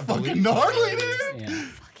This is kinda fucking believes gnarly, it. dude. Yeah.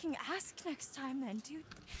 Fucking ask next time then, dude.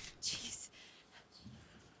 Jeez.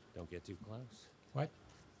 Don't get too close. What?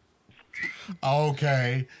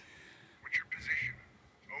 Okay. What's your position?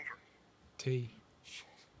 Over. T.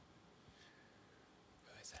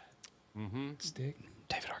 What is that? Mm-hmm. Stick?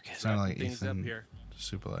 David Arquette. Sounded like Things up Ethan here.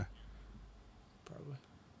 Supele. Probably.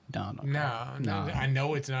 No. No. I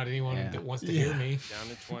know it's not anyone that wants to hear me.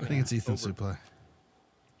 Down to 20. I think it's Ethan Suplee.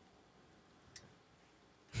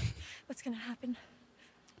 What's gonna happen?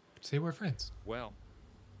 See, we're friends. Well,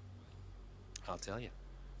 I'll tell you.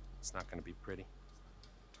 It's not going to be pretty.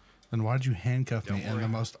 Then why'd you handcuff me Don't in worry. the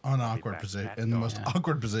most I'll be unawkward back position? at In the dawn. most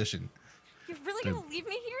awkward position. You're really gonna leave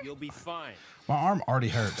me here? You'll be fine. My arm already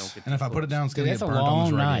Don't hurts, get and if I too put it down, it's gonna That's get a burned on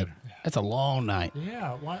long this night. radiator. That's a long night.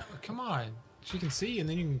 Yeah. Why? Come on. She can see, and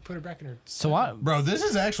then you can put her back in her. So I, Bro, this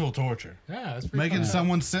is actual torture. Yeah, that's pretty Making fun.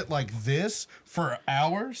 someone sit like this for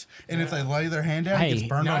hours, and if they lay their hand down, Hey, it gets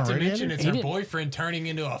burned on Not a to radiator. mention, it's He her didn't- boyfriend turning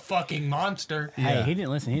into a fucking monster. Yeah. hey, he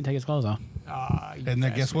didn't listen. He didn't take his clothes off. And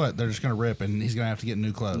then guess what? They're just gonna rip, and he's gonna have to get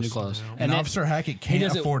new clothes. New clothes. And that- Officer Hackett he can't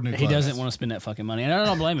doesn't afford new clothes. He doesn't want to spend that fucking money, and I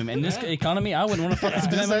don't blame him. In this economy, I wouldn't want to fucking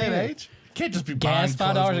spend This that money. day and either. age, can't just be Gas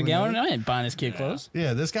buying $5 clothes a gallon. willy-nilly. I ain't buying his kid clothes.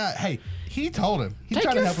 Yeah, this guy. Hey, he told him. He Take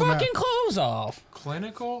tried your to help him out. fucking clothes off.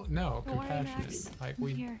 Clinical? No, Don't worry, compassionate. Max. Like I'm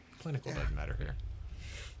we. here. Clinical doesn't matter here.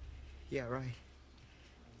 Yeah, right.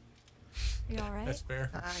 You all right? That's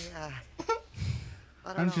fair. I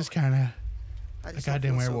don't I'm know. just kind of I a just don't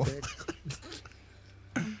goddamn feel so werewolf.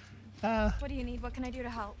 good. What do you need? What can I do to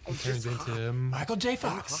help? He turns into Michael J.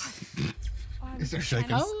 Fox. Is there shaking?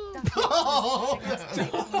 Not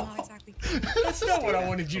exactly. That's not what I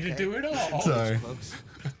wanted you to do at all. Sorry.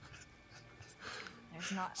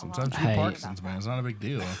 There's not a Sometimes lot you Hey. get Parkinson's, man. It's not a big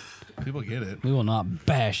deal. People get it. We will not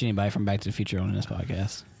bash anybody from Back to the Future on this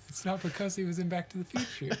podcast. It's not because he was in Back to the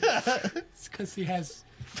Future. It's because he has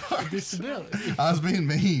a disability. I was being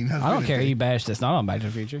mean. I don't care who you bash that's not on Back to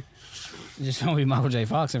the Future. You just don't be Michael J.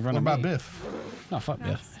 Fox in front What of about me. Biff? No, fuck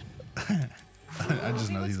Biff. I just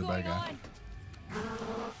know What's he's a bad going guy. on?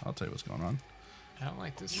 I'll tell you what's going on. I don't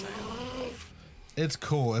like this sound. It's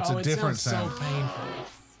cool. It's Oh, a it different sounds sound. so painful.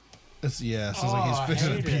 It's it sounds Oh, like I he's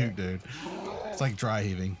fishing to hate puke, it. dude. It's like dry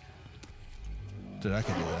heaving. Dude, I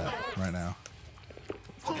could do that right now.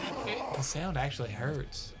 The sound actually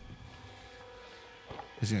hurts.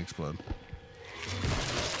 He's gonna explode.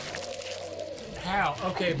 How?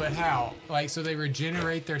 Okay, but how? Like, so they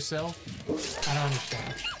regenerate their self? I don't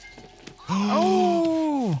understand.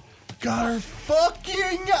 Oh! Got her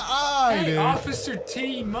fucking eye, Hey, dude. Officer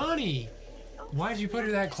T Money! Why'd you put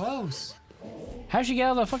her that close? How'd she get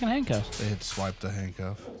out of the fucking handcuffs? They had swiped the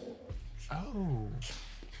handcuff. Oh.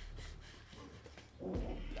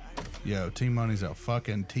 Yo, T Money's a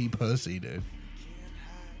fucking T pussy, dude.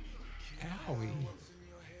 Owie.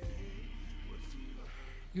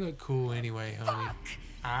 You look cool anyway, honey.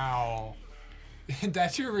 Ow.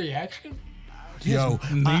 That's your reaction? Yo,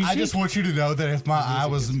 I just want you to know that if my eye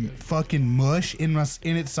was fucking mush in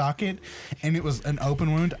its socket and it was an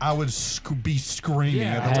open wound, I would be screaming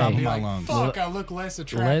at the Hey. top of Be my like, lungs. fuck, I look less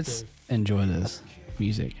attractive. Let's enjoy this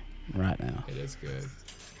music right now. It is good.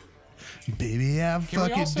 Baby, I'm Can we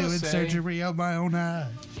fucking also doing say- surgery on my own eye.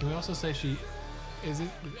 Can we also say she is it?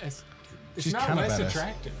 It's She's not kinda less badass.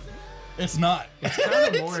 attractive. It's not. It's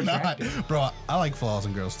kind of more It's not. attractive. Bro, I like flaws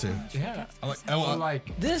in girls too. Yeah. I like, So,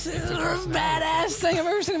 like, This is the most badass thing I've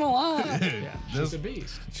ever seen in my life. yeah, she's a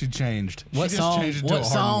beast. She changed. What she song? Just changed into What a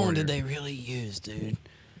song Harlem did Warrior. they really use, dude?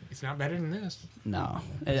 It's not better than this. No,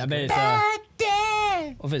 I bet it's.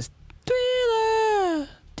 Well, if it's Thriller,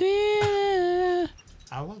 Thriller.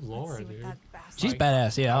 I love Laura, See what dude. that bastard- She's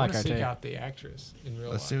badass. Yeah, I like want her to seek too. out the actress in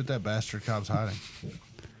real Let's life. see what that bastard cop's hiding.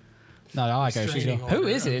 No, I like her. She's Restraining Who order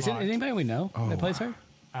is it? Is it unlocked. anybody we know that plays her?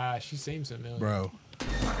 She seems familiar. Bro.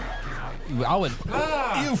 I would.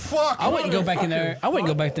 Ah! You fuck! I wouldn't go back in motherfucker. there. I wouldn't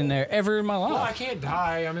go back in there ever in my Well, I life. can't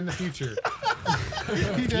die. I'm in the future.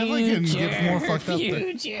 He definitely can get more fucked up.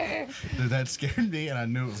 Future. Dude, that scared me, and I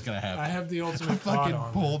knew it was gonna happen. I have the I ultimate plot fucking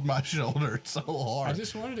armor. pulled my shoulder so I hard.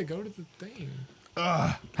 just wanted to go to the thing.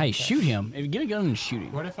 Hey, shoot him! If you get a gun and shoot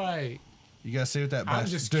him. What if I? You gotta see what that I'm bastard.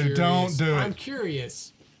 just Dude, curious. don't do I'm it.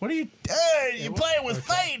 curious. What are you? Hey, you won't- playing with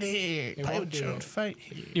okay. fate here. It Playing won't with do your it. fate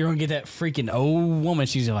here. You're gonna get that freaking old woman.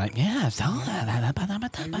 She's like, yeah, I saw I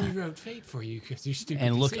that. rewrote fate for you because you stupid.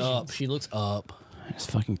 And look decisions. up. She looks up. It's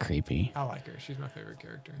fucking creepy. I like her. She's my favorite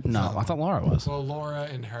character. No, I thought Laura was. Well, Laura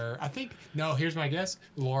and her. I think. No, here's my guess.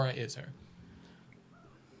 Laura is her.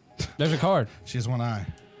 There's a card. She has one eye.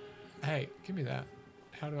 Hey, give me that.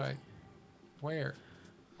 How do I? Where?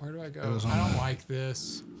 Where do I go? It was on I don't the- like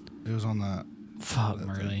this. It was on the. Fuck,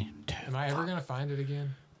 Murley. Am I ever gonna find it again?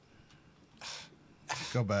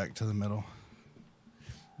 Go back to the middle.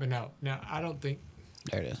 But no, I don't think.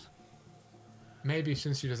 There it is. Maybe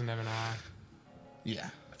since she doesn't have an eye. Yeah.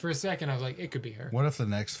 For a second, I was like, it could be her. What if the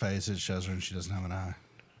next phase it shows her and she doesn't have an eye?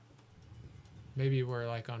 Maybe we're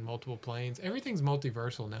like on multiple planes. Everything's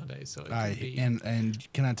multiversal nowadays, so it could be. And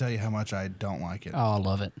can I tell you how much I don't like it? Oh, I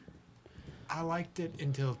love it. I liked it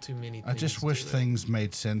until too many things. I just wish do it. things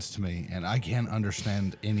made sense to me, and I can't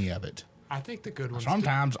understand any of it. I think the good ones.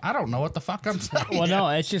 Sometimes I don't know what the fuck I'm saying. Well, no,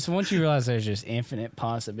 it's just once you realize there's just infinite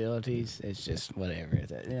possibilities, it's just whatever.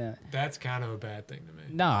 Yeah. That's kind of a bad thing to me.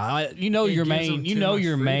 No, It gives them your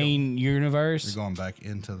too much main universe, You're going back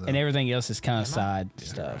into the and everything else is kind of Am I? side Yeah,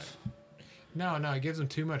 stuff. No, it gives them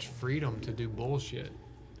too much freedom to do bullshit.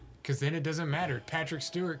 Because then it doesn't matter. Patrick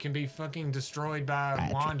Stewart can be fucking destroyed by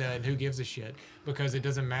Wanda, and who gives a shit? Because it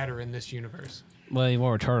doesn't matter in this universe. Well, he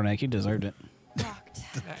wore a turtleneck. He deserved it.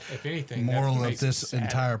 If anything, moral that of makes it this sadder.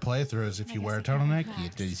 entire playthrough is if you wear a turtleneck, you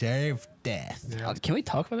deserve death. Yeah. Can we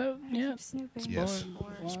talk about that? Yeah. Yes.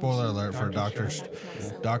 Spoiler alert for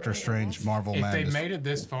Doctor Strange Marvel If Madness. they made it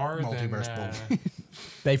this far, then, Multiverse bull.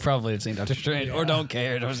 They probably have seen Doctor Strange or don't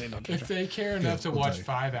care. Don't see Doctor if Strange. they care enough to we'll watch tell you.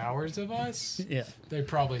 5 hours of us, Yeah. they've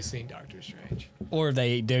probably seen Doctor Strange. Or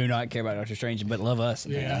they do not care about Doctor Strange but love us.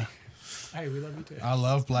 Yeah. Hey, we love you too. I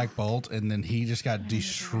love Black Bolt, and then he just got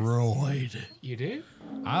destroyed. You do?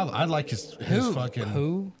 I like his fucking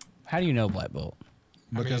Who? How do you know Black Bolt?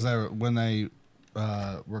 because when they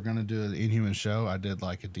were gonna do an Inhuman show, I did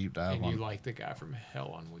like a deep dive And on. you like the guy from Hell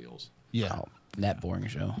on Wheels. Yeah. Oh, that boring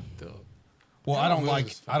show. The, Well, Hell I on don't Wheels like.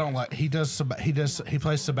 is I don't fine. like. He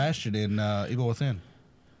plays Sebastian in Evil Within.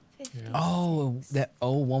 Yeah. Oh, that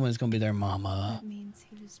old woman's gonna be their mama.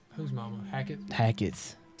 Who's mama? Hackett?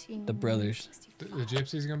 Hackett's, the brothers. The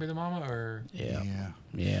gypsy's gonna be the mama, or Yeah, Yeah.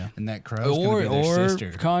 yeah. And that crow's gonna be their Or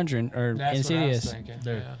sister. Conjuring or that's what I was Insidious. thinking.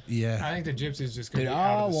 They're- Yeah. Yeah. I think the gypsy's just gonna Dude, be out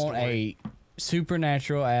I of the want story. a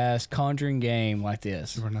supernatural ass Conjuring game like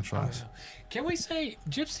this. Supernatural. I don't know. Can we say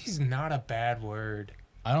gypsy's not a bad word?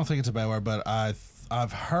 I don't think it's a bad word, but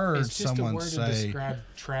I've heard It's just a someone word to say. describe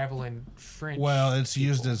traveling French. Well, it's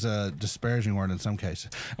used people. as a disparaging word in some cases.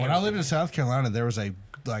 When I lived in South Carolina, there was a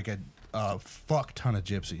fuck ton of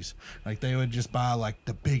gypsies. Like they would just buy like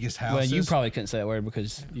the biggest Well, houses. you probably couldn't say that word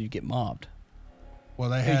because you get mobbed. Well,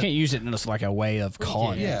 they You had can't use it as like a way of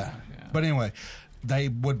calling. it. yeah. But anyway, they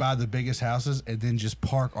would buy the biggest houses and then just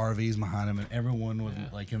park RVs behind them, and everyone would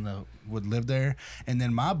would live there. And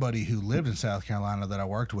then my buddy who lived in South Carolina that I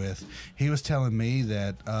worked with, he was telling me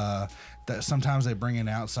that that sometimes they bring in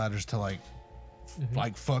outsiders to like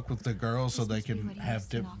fuck with the girls so they can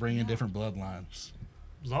bring in different bloodlines.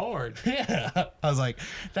 Lord. Yeah, I was like,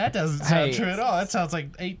 that doesn't Hey, sound true at all. That sounds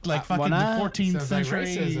like fucking when the I- 14th Sounds like century.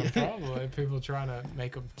 racism, probably. People trying to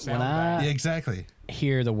make them sound When I- bad. Yeah, exactly.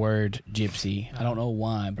 Hear the word gypsy. I don't know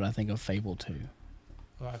why, but I think of Fable 2.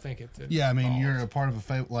 Well, I think it's Yeah, I mean, involved. you're a part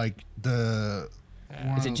of a like the.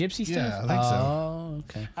 Is it gypsy stuff? Yeah, I think so. Oh,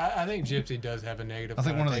 okay. I think gypsy does have a negative I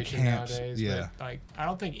think one of the connotation camps, nowadays. yeah. But, like, I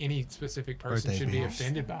don't think any specific person Birthday should be beers.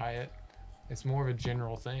 offended by it. It's more of a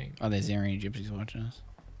general thing. Are they Zarian gypsies watching us?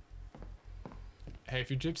 Hey, if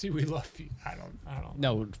you're gypsy, we love you. I don't.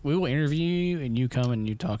 No, we will interview you and you come and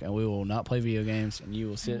you talk, and we will not play video games, and you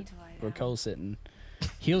will sit where Cole's sitting.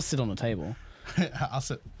 He'll sit on the table, I'll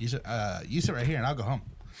sit. You sit right here, and I'll go home.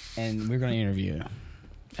 and we're going to interview you.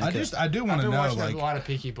 I do want I've to been know, watching like, a lot of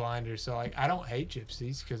Peaky Blinders, so like I don't hate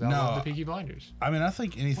gypsies because I No. love the Peaky Blinders. I mean, I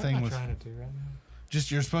think What am anything I with trying to do right now?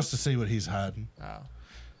 just you're supposed to see what he's hiding, Oh,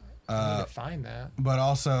 I need to find that. but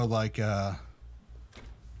also like I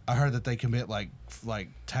heard that they commit like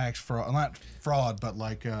tax fraud, not fraud, but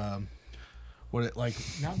like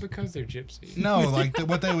Not because they're gypsies. no, like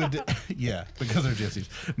what they would do, yeah, because they're gypsies.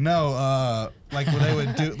 No, like what they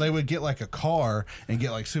would do, they would get like a car and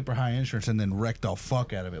get like super high insurance and then wreck the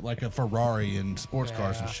fuck out of it, like a Ferrari and sports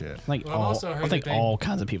cars and Yeah. shit. Like Well, I've also heard I think that they- all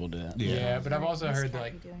kinds of people do that. Yeah, but I've also heard Might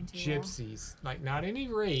like be doing too well. gypsies, like not any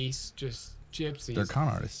race, just gypsies. They're con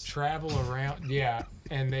artists. Travel around, yeah,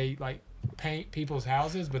 and they like paint people's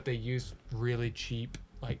houses, but they use really cheap,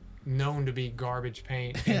 like known to be garbage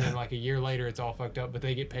paint, and then like a year later it's all fucked up, but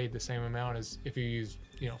they get paid the same amount as if you use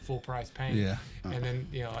full price paint. Yeah. And then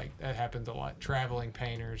like that happens a lot. Traveling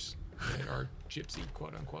painters that are gypsy,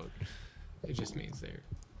 quote unquote. It just means they're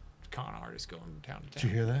con artists going town to Did you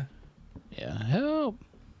town. hear that? Yeah, help,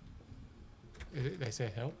 They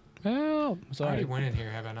say help. help. I already Sorry. went in here,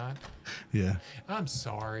 have I not? Yeah. I'm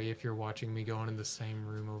sorry if you're watching me going in the same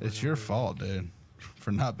room over. It's and your over fault, dude,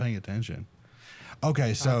 for not paying attention.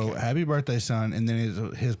 Okay, so Okay. happy birthday, son. And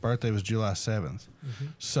then his birthday was July 7th.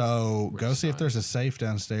 So go see if son? there's a safe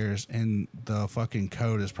downstairs, and the fucking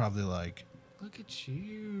code is probably like Look at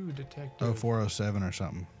you, detective. 0407 or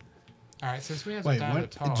something. All right, since we have some Wait, time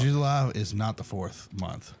what? to talk. July is not the 4th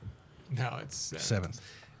month. No, it's 7th.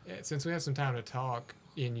 Yeah, since we have some time to talk,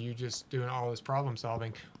 and you just doing all this problem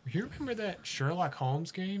solving. You remember that Sherlock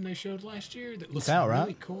Holmes game they showed last year that looks out, really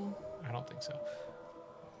right? cool? I don't think so.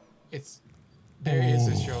 There is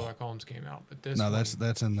a Sherlock Holmes game out, but this No, one,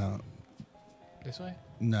 that's in the. this way.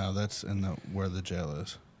 No, that's in the where the jail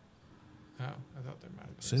is. Oh, I thought there might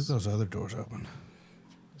have been. See if those other doors open.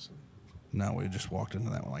 This one. No, we just walked into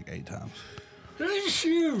that one like 8 times. Bless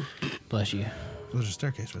you. Bless you. There's a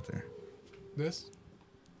staircase right there. This?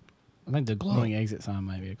 I think the glowing exit sign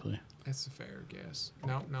might be a clue. That's a fair guess.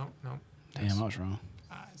 No. Damn, I was wrong.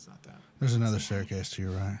 It's not that. There's another staircase to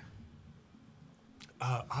your right.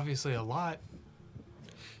 Obviously a lot.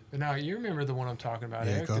 But now you remember the one I'm talking about,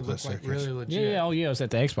 Yeah, Eric? go It up that looked like staircase. really legit. Yeah, oh yeah, it was at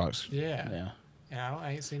the Xbox. Yeah. Yeah. And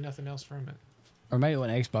I ain't seen nothing else from it. Or maybe it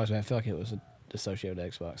wasn't Xbox, but I feel like it was associated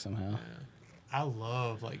with Xbox somehow. Yeah. I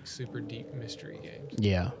love like super deep mystery games.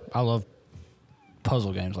 Yeah, I love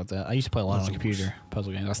puzzle games like that. I used to play a lot on the computer,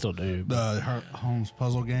 puzzle games. I still do. The Holmes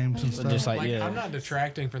puzzle games and But stuff. just like, yeah. I'm not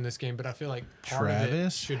detracting from this game, but I feel like part of it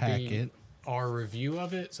Travis should be Hackett. our review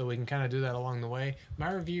of it, so we can kind of do that along the way.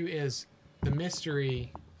 My review is the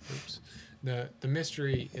mystery. Oops. The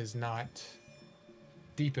mystery is not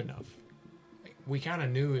deep enough. Like, we kind of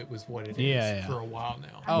knew it was what it is Yeah. for a while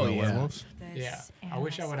now. Oh, What, yeah. werewolves? Yeah. I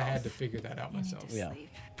wish I would have had to figure that out myself. Yeah.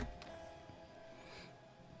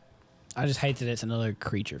 I just hate that it's another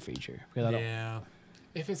creature feature. Because I don't, Yeah.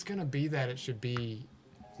 If it's gonna be that, it should be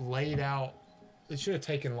laid out. It should have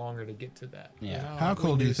taken longer to get to that. you Yeah. know? How Like, we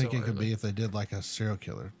cool do knew you think so it could early. be if they did like a serial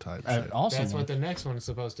killer type shit? awesome. That's what the next one is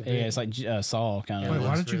supposed to be. Yeah, it's like Saw kind of. Wait, why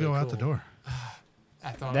looks did you really go out the cool. door?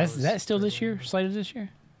 I thought That's it was that still this pretty- year? Slated this year?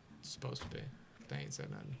 It's supposed to be. They ain't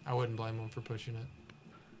said nothing. I wouldn't blame them for pushing it.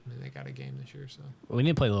 I mean, they got a game this year, so We need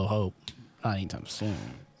to play Little Hope. Not anytime soon.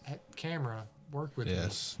 that camera work with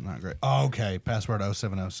Yes, not great. Oh, okay, password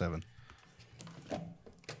 0707.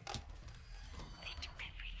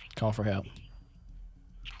 Call for help.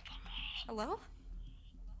 Hello?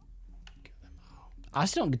 I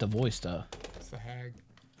still don't get the voice stuff. me. It's the hag.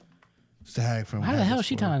 It's the hag from. How the hell is Haggard's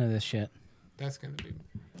she Floor. tying into this shit? That's gonna be.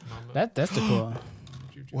 Mama. That's the cool.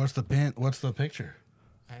 What's the pin? What's the picture?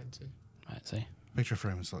 I hadn't seen. I'd say. Picture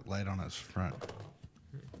frame is like laid on its front.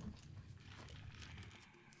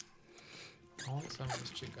 I want some of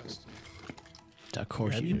this chicos. Of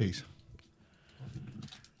course Grab you your do. piece.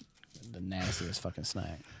 The nastiest fucking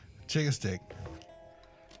snack. Chicken stick.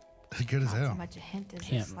 Good as Not so hell. much a hint as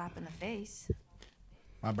Yeah. a slap in the face.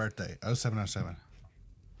 My birthday, 0707.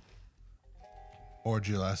 Or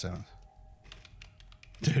July 7th.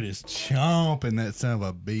 Dude, it's chomping that son of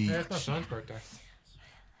a beach. Yeah, it's my son's birthday.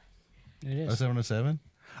 It is. 0707?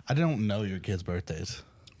 I don't know your kids' birthdays.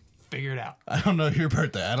 Figure it out. I don't know your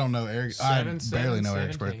birthday. I don't know Eric. I Seven, barely seven, know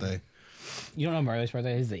Eric's 17. birthday. You don't know Murley's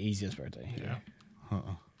birthday? It's the easiest birthday. Yeah. Uh-uh.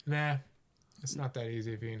 Nah. It's not that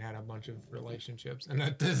easy if you ain't had a bunch of relationships. And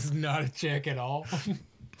that this is not a check at all.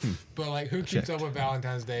 But like, who keeps Check. up with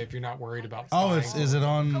Valentine's Day if you're not worried about Oh, spying? is it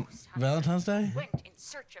on Valentine's Day?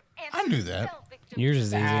 I knew that. Yours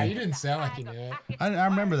is Ah, you easy. didn't sound like you knew it. I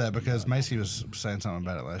remember that because Macy was saying something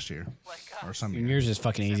about it last year. Or some year. Yours is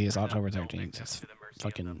fucking easy. It's October 13th. It's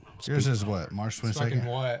fucking. Yours is what? March It's fucking 22nd?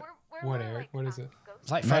 what? What, Eric? What is it?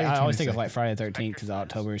 It's like May Friday. I always think of 22nd. like Friday the 13th because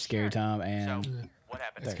October is scary time and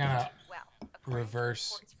It's kind of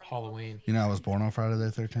reverse Halloween. You know I was born on Friday the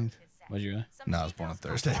 13th? what'd you? No, I was born on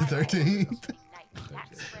Thursday the 13th.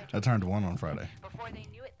 I turned 1 on Friday. Before they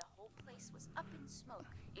knew it, the whole place was up in smoke,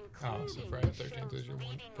 Oh, so Friday the 13th is your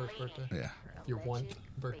first birthday? Yeah, Your one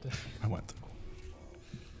birthday? I went.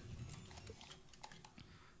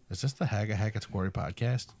 Is this the Hackett's Quarry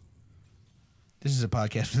podcast? This is a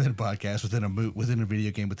podcast within a podcast within a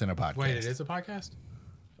video game within a podcast. Wait, it is a podcast?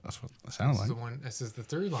 That's what it sounds This is like. the one. This is the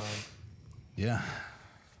through line. Yeah,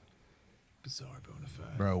 Bizarre bona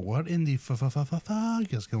fide. bro. What in the fuck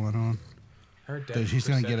is going on? Her depth Dude, he's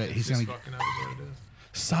gonna get it. perception He's is gonna fucking up is what it is.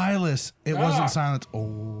 Silas. It Ah! wasn't silence.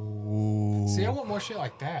 Oh. See, I want more shit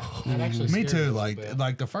like that. That actually Me scares too. a little Like bit.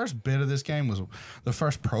 like the first bit of this game was the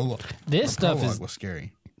first prologue. This The stuff prologue is was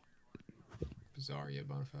scary. Bizarre yet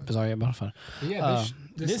bona fide. bizarre, but fun. But yeah,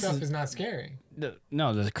 this this stuff is- is not scary.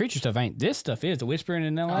 No, the creature stuff ain't. This stuff is the whispering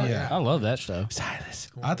in LA. Oh, yeah. I love that stuff. Silas.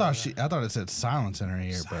 I thought it said silence in her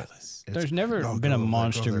ear, but Silas. it's- There's never go- been go a there, go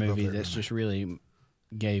monster there, go movie there, that's go just really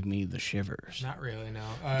gave me the shivers. Not really, no.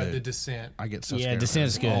 Dude. The Descent. I get so Yeah, scared. of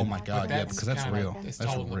Descent's that. good. Oh my But god, yeah, because that's kinda- real. It's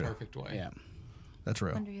That's told in the real. perfect way. Yeah, That's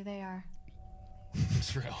real. Wonder who they are.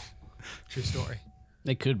 It's real. True story.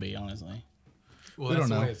 they could be honestly. Well, We that's don't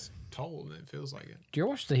the know. way it's told. It feels like it. Do you ever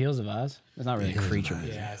watch The Hills of Eyes? It's not really The a Hills of creature Eyes.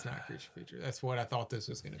 movie. Yeah, it's not a creature feature. That's what I thought this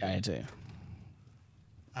was going to be. I do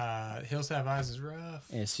too. Hills Have Eyes is rough.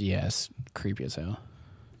 It's yes, creepy as hell.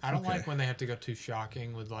 I don't like when they have to go too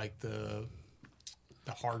shocking with like the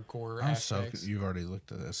hardcore aspects. You've already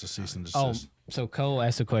looked at this. A cease and Oh, desist. so Cole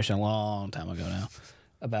asked a question a long time ago now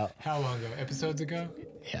about How long ago? Episodes ago?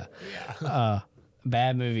 yeah,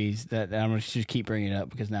 bad movies that I'm gonna just keep bringing it up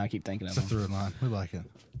because now I keep thinking of It's a them. through line. We like it.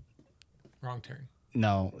 Wrong turn.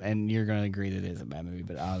 No, and you're gonna agree that it is a bad movie,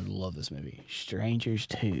 but I love this movie, Strangers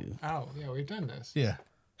 2. Oh yeah, we've done this. Yeah.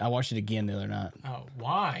 I watched it again the other night Oh,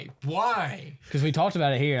 why? Why? because we talked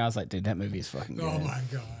about it here, and I was like, dude, that movie is fucking good. Oh my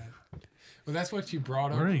god. Well, that's what you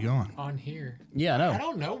brought up. Where are you going? On here? Yeah, I know. I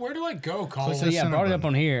don't know. Where do I go, Cole? So yeah, I brought it up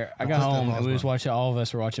on here. I got click that home and pause we was button. watching. All of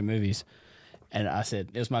us were watching movies, and I said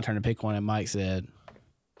it was my turn to pick one. And Mike said,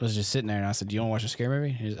 was just sitting there, and I said, "Do you want to watch a scary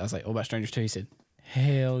movie?" I was like, "What about Strangers 2?" He said,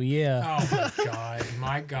 "Hell yeah!" Oh my god,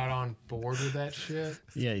 Mike got on board with that shit.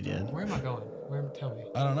 Yeah, he did. Where am I going? Tell me.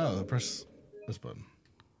 I don't know. Press this button.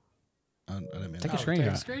 I didn't mean Take that. a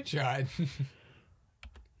screenshot. Take a screenshot.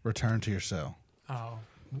 Return to your cell. Oh,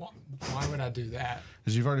 why would I do that?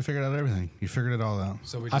 Because you've already figured out everything. You figured it all out.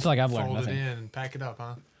 So we I just feel like I've learned fold nothing. it in and pack it up,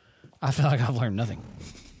 huh? I feel like I've learned nothing.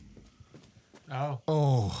 Oh.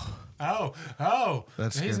 Oh. Oh.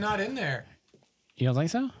 That's He's good. not in there. You don't think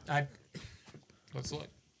so? Let's look.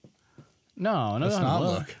 No, Let's not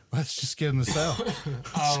look. Let's just get in the cell.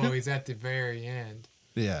 Oh, he's at the very end.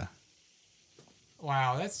 Yeah.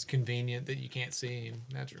 Wow, that's convenient that you can't see him.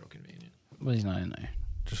 That's real convenient. But he's not in there.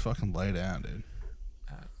 Just fucking lay down, dude.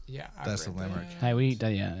 Yeah, That's the limerick. Hey,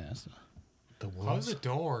 yeah. That's, The Close wolves. the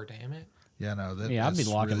door, damn it. Yeah, no. Yeah, I'd be that's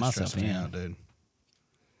locking really myself stressing me in. out, dude.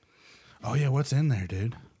 Oh yeah, what's in there,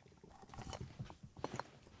 dude?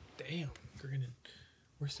 Damn, grinning.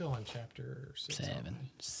 We're still on chapter 6.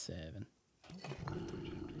 Seven.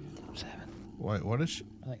 Wait, what did she?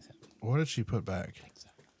 I think so. What did she put back?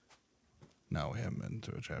 No, we haven't been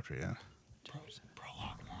to a chapter yet.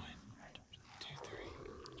 Prologue 1, 2, 3,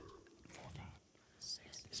 4, 5,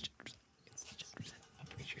 6.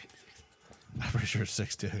 I'm pretty sure it's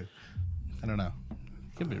 6 too. I don't know.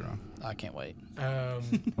 Could be wrong. I can't wait.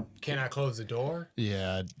 Can I close the door?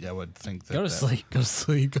 Yeah, I would think that. Go to sleep. Go to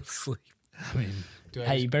sleep. Go to sleep. I mean,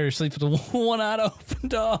 Hey, you better sleep with the one eye open,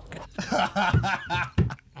 dog.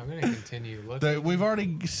 I'm going to continue looking. we've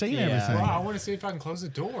already seen everything. Well, I want to see if I can close the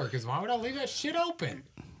door, because why would I leave that shit open?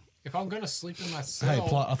 If I'm going to sleep in my cell.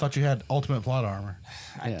 Hey, I thought you had ultimate plot armor.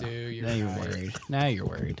 I do. Now you're worried. Now you're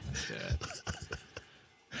worried.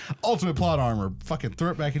 Ultimate plot armor. Fucking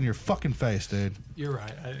throw it back in your fucking face, dude. You're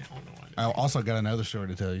right. I don't know why. I also got another story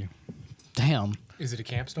to tell you. Damn. Is it a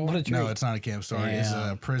camp store? What a treat. No, it's not a camp story. It's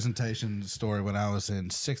Yeah. a presentation story when I was in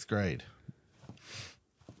 6th grade.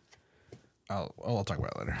 I'll talk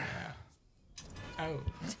about it later. Oh,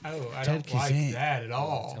 I Ted don't like Kazan. that at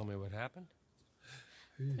all. Tell me what happened.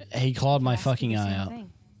 He clawed my It has to be fucking the eye same out.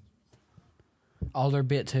 thing. Oh, they're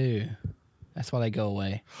bit too. That's why they go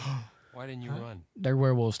away. Why didn't you run? They're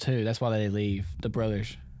werewolves too. That's why they leave. The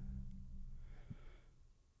brothers.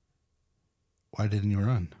 Why didn't you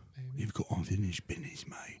run? You've got unfinished business,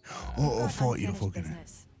 mate. I'll fight you Unfinished fucking.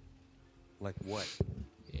 business. Like what?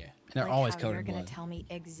 Yeah. And they're Like always how covered you're in gonna blood. tell me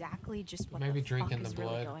exactly just what Maybe the drinking fuck the is really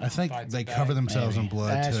blood. going I think Fights they back. cover themselves in Maybe. blood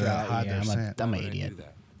That's to right. hide Yeah, their I'm scent. a dumb Why would I idiot. do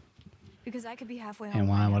that? Because I could be halfway home. And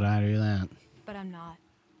why right would now, I do that? But I'm not.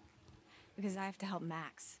 Because I have to help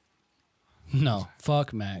Max. No.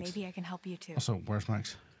 Fuck Max. Maybe I can help you too. Also, where's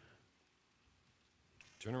Max?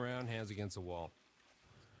 Turn around, hands against the wall.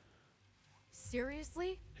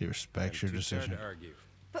 Seriously? He respects your Too tired decision. to argue.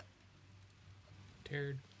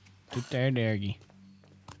 Turd. Too there, Dergy.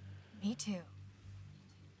 Me too.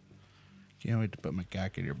 Can't wait to put my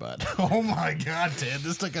cock in your butt. Oh my god, Ted,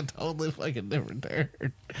 this took a totally fucking different turn.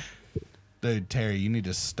 Dude, Terry, you need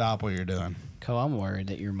to stop what you're doing. Cole, I'm worried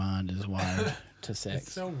that your mind is wired to sex.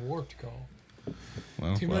 It's so warped, Cole.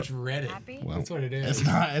 Well, Too much Reddit. Happy? well, That's what it is.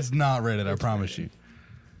 It's not Reddit, I promise you.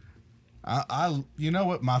 I you know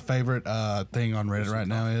what my favorite thing on Reddit right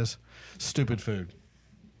now is? Stupid food.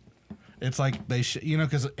 It's like they you know,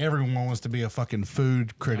 because everyone wants to be a fucking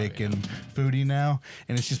food critic and foodie now,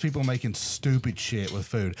 and it's just people making stupid shit with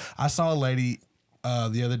food. I saw a lady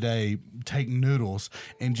the other day take noodles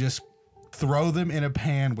and just throw them in a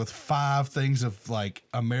pan with 5 things of like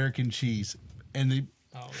American cheese, and they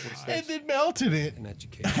and then melted it An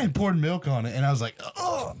education. and poured milk on it, and I was like,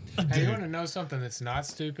 oh, Hey, you want to know something that's not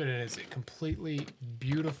stupid and it's a completely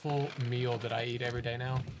beautiful meal that I eat every day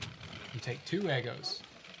now? You take 2 Eggos,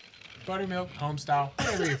 buttermilk, home style,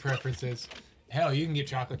 whatever your preference is. Hell, you can get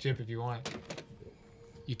chocolate chip if you want.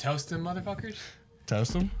 You toast them, motherfuckers.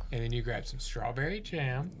 Toast them. and then you grab some strawberry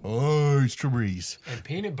jam Oh, strawberries. and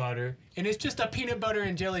peanut butter, and it's just a peanut butter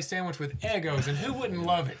and jelly sandwich with Eggos, and who wouldn't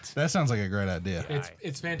love it? That sounds like a great idea.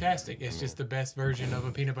 It's fantastic. It's just the best version of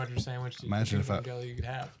a peanut butter sandwich. Imagine if peanut butter and jelly you could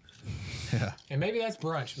have. Yeah. And maybe that's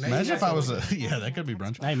brunch. Maybe Imagine if that's I was what a yeah, that could be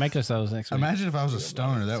brunch. Hey, make us those next week. Imagine if I was a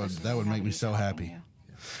stoner. That would make me so happy.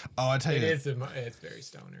 Oh, I tell it you, is. It's very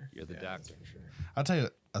stoner. You're the doctor. For sure. I'll tell you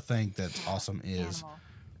a thing that's awesome is Animal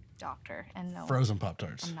doctor, and no, frozen Pop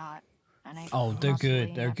Tarts. I'm not. And I Oh, they're good.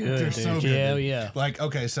 possibly They're never- good. They're dude. so good. Yeah, dude. yeah. Like,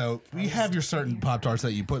 okay, so we have your certain Pop Tarts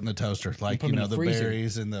that you put in the toaster, like, put you them know, in the the freezer.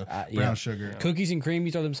 berries and the Yeah. brown sugar. Cookies and cream,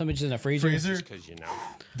 you throw them some bitches in a freezer. Freezer? Because you know.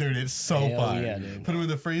 Dude, it's so Hell fire. yeah, dude. Put them in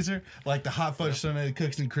the freezer, like the hot fudge sundae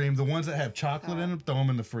cookies and cream. The ones that have chocolate in them, throw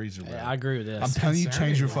them in the freezer, bro. Yeah, I agree with this. I'm telling you,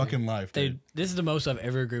 change your concerning, fucking life, dude. Dude, this is the most I've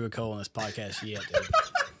ever agreed with Cole on this podcast yet, dude.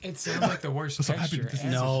 It sounds like the worst so happy texture. this is-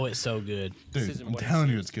 ever. No, it's so good. Dude, isn't I'm what it telling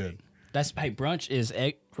you, seems it's to be. good. That's hey, brunch is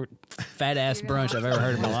fat ass brunch I've ever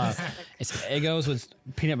heard in my life. It's Eggos with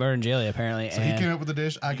peanut butter and jelly apparently. So he and came up with the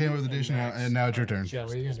dish, I came up with the dish, and now it's your turn. Yeah,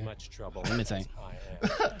 what are you As gonna do? much trouble Let me as think.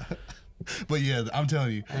 I am. But yeah, I'm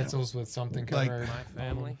telling you, Pretzels with something Like- covered. My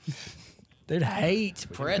family. dude hates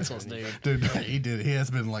pretzels, dude. dude, he did. He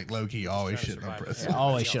has been like low key always shitting on pretzels. I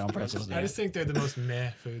always shit on pretzels, I dude. just think they're the most meh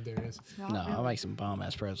food there is. No, I make some bomb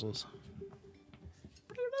ass pretzels.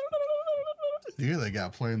 You hear that guy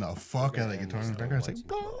playing the fuck out of that guitar in the background? It's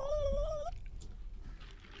like,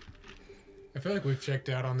 I feel like we've checked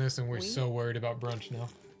out on this, and we're so worried about brunch now.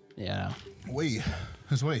 Yeah. we,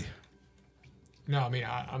 who's we? No, I mean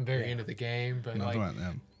I'm very into the game, but No, like don't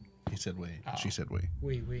them. He said we. She said we.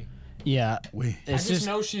 we. Yeah. We. I It's just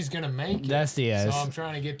know she's gonna make it. That's the So yes. I'm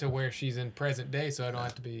trying to get to where she's in present day, so I don't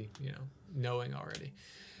have to be, knowing already.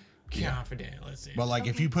 Confident. Let's see. But like,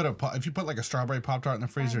 if you put like a strawberry Pop Tart in the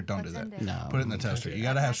freezer, don't do that. No. Put it in the toaster. You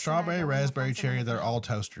gotta have strawberry, raspberry, cherry. They're all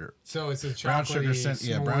toaster. So it's a Brown sugar,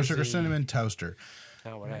 brown sugar, s'moresy- cinnamon, toaster.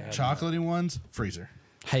 Not what I had. Chocolatey ones, freezer.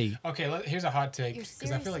 Hey. Okay, here's a hot take You're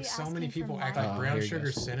because I feel like seriously so many asking for people act mine? like Oh, brown here he sugar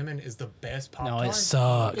goes. cinnamon is the best Pop No, Tart. it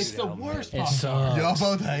sucks. It's the worst It Pop sucks. Tart. Y'all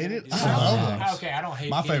both hate it. I sucks. love it. Okay, I don't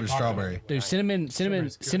hate My any favorite Pop-Tart. strawberry. Dude,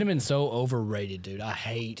 Sugar's good. cinnamon's so overrated, dude. I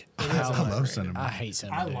hate. I love cinnamon. I hate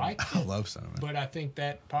cinnamon. I dude. like I it, love cinnamon. but I think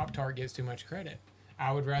that Pop Tart gets too much credit.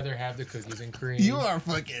 I would rather have the cookies and cream. You are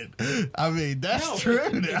fucking. I mean, that's No, true.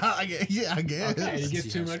 but- I guess. Okay, it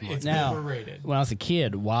gets too much. It's Now, overrated. when I was a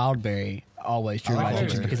kid, Wildberry always drew I my like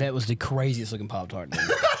attention Wildberry. because that was the craziest looking Pop Tart.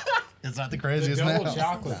 It's not the The craziest double now.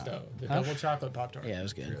 chocolate though, the double chocolate Pop Tart. Yeah, it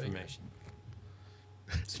was good. Information.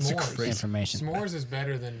 S'mores. crazy. Information. S'mores is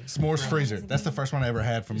better than S'mores brown- freezer. That's the first one I ever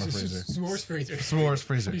had from a freezer. S'mores freezer. S'mores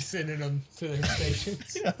freezer. Be sending them to their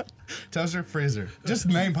stations. Toaster freezer. Just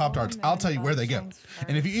name Pop Tarts. I'll tell you where they go.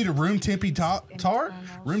 And if you eat a room tempy tart, tarts,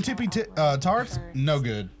 no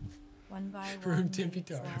good. One by Room one, tempy it's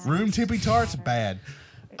tarts. loud. Room tempy tarts, bad.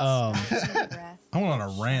 It's Um, breath. I went on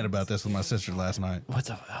a rant about this with my sister last night. What's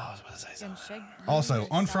up? Oh, I was about to say something. And shake Also, yourself,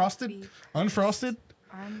 unfrosted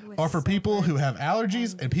armed with are for people who have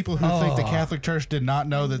allergies and people who think the Catholic Church did not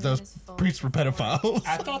know that those priests were pedophiles.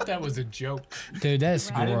 I thought that was a joke. Dude,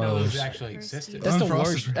 that's I didn't know those gross. actually existed. That's the Unfrosted.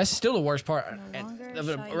 worst. That's still the worst part No longer of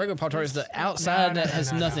a shall you regular Pop Tart is the taste outside No, that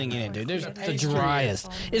has no, no, nothing no, in it, dude. There's The the pastry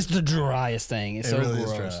driest. It's the driest thing. It's It so really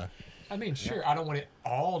is gross. dry. I mean, sure, I don't want it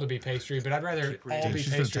all to be pastry, but I'd rather all Dude, be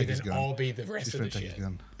she's finna pastry take his than gun. all be the rest He's of the finna take his shit.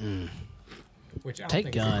 gun. Which I don't Take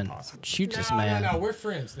think is even gun. possible. Shoot this No, man. No, we're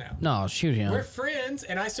friends now. No, shoot him. We're friends,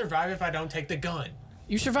 and I survive if I don't take the gun.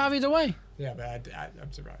 You survive either way. Yeah, but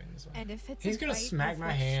I'm surviving this one. And if it's He's a gonna fight smack with my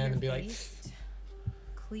which hand you're and be like, faced,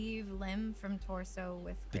 cleave limb from torso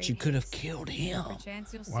with But you could have radius. killed him.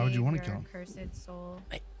 Perchance you'll Why would you save wanna your kill him? accursed soul.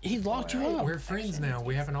 He locked you up. We're friends now.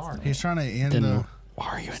 We have an arc. He's trying to end Then the. why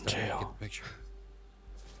are you in jail? Picture.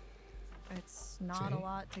 It's not a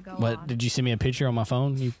lot to go What? on. Did you send me a picture on my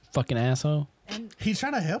phone? You fucking asshole. And He's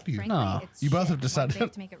trying to help you. frankly, No. it's You both have shit. decided- One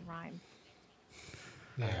big to make it rhyme.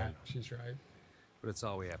 Yeah, she's right. But it's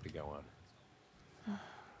all we have to go on.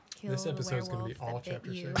 Kill This the episode's gonna be werewolf all that bit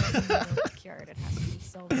chapter you six. and you're cured. It has to be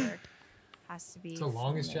silver. Has to be. It's the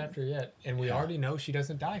longest full moon. chapter yet, and we already know she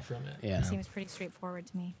doesn't die from it. Yeah. Seems pretty straightforward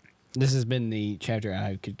to me. This has been the chapter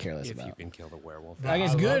I could care less If you about. can kill the werewolf. But Like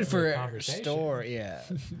it's I good love for the a conversation. story, yeah.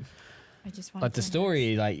 I just want. Like the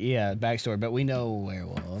story, like yeah, backstory. But we know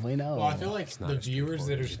werewolf. We know. Well, I feel like not the as viewers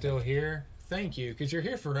that are straightforward as you still here, thank you, because you're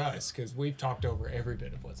here for us, because we've talked over every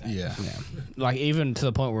bit of what's happening. Yeah. yeah, like even to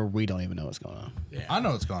the point where we don't even know what's going on. Yeah. I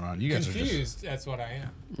know what's going on. You guys are just. Confused, that's what I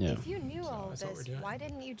am. Yeah. If you knew all of that's what we're this, doing. why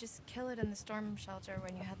didn't you just kill it in the storm shelter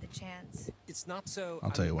when you had the chance? It's not so.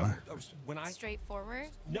 I'll tell you why. When I Straightforward.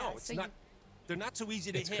 no, Yeah, it's so not. They're not so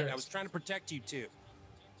easy to It's hit. Chris. I was trying to protect you too.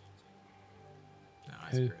 No,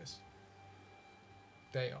 it's Who? Chris.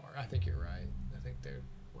 They are. I think you're right. I think they're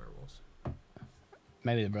werewolves.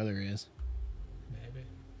 Maybe the brother is. Maybe.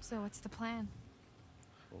 So what's the plan?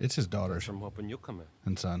 It's his daughters I'm hoping you'll come in.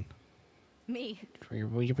 and son. Me.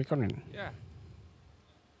 Will you pick on him? Yeah.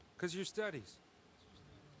 Because your studies.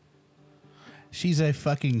 She's a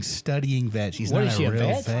fucking studying vet. She's What not is she, a a real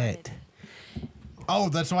vet? vet. Oh,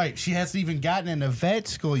 that's right. She hasn't even gotten into vet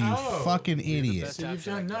school, you fucking idiot. So you've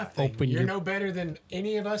done nothing. You're no better than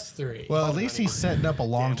any of us three. Well, at least he's setting up a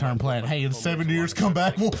long-term plan. Hey, in 7 years, come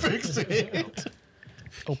back, we'll fix it.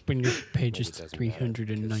 Open your pages to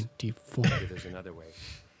 394. There's another way.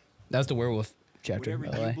 That's the werewolf chapter, by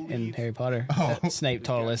the way, in Harry Potter. Oh. Snape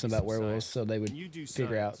taught a lesson about werewolves, so they would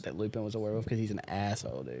figure out that Lupin was a werewolf because he's an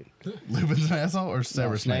asshole, dude. Lupin's an asshole or No,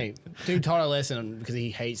 Severus Snape? Dude taught a lesson because he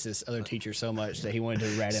hates this other teacher so much that he wanted to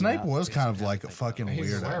rat him Snape out. was kind of like a fucking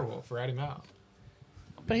He's a weirdo. werewolf. Rat him out.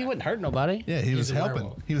 But he wouldn't hurt nobody. Yeah, he was a helping.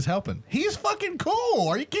 werewolf. He was helping. He's fucking cool.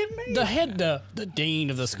 Are you kidding me? The dean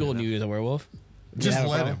of the school knew he was a werewolf. Just have a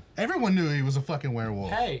let problem? him. Everyone knew he was a fucking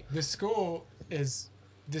werewolf. Hey, the school is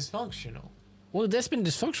dysfunctional. Well, that's been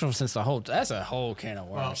dysfunctional since that's a whole can of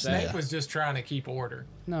Well, worms. Snape was just trying to keep order.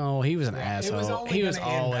 No, he was an It asshole. was only He was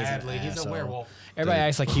gonna end always badly. an He's asshole. a werewolf. Everybody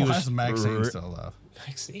acts like he Why was is Maxine still alive?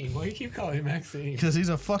 Maxine. Why do you keep calling him Maxine? Because he's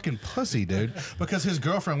a fucking pussy, dude. Because his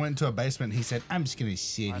girlfriend went into a basement and he said, I'm just going to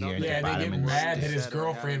sit here at the Yeah, they bottom get and mad that his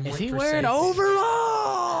girlfriend Is went he for wearing safety.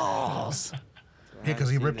 overalls? Yeah, because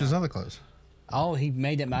he ripped his other clothes. Oh, he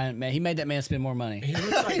made that man. He made that man spend more money. He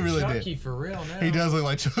looks like He really did. Chucky for real now. He does look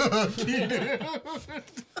like Chucky, dude.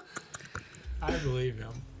 I believe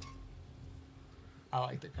him. I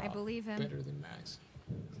like the cop I believe him. better than Max.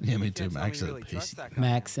 Yeah, me too. Can't tell me Max you is a really pussy. trust that guy.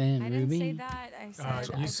 Max and I didn't say Ruby. that. I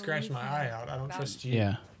said You I scratched believe my eye him out. I don't about trust you.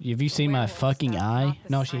 Yeah. Have you seen my werewolves fucking that eye? not the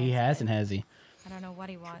No, he science hasn't, of it. has he? I don't know what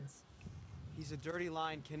he wants. He's a dirty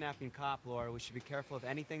lying kidnapping cop, Laura. We should be careful of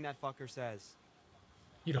anything that fucker says.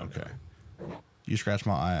 You don't Okay. know. You scratch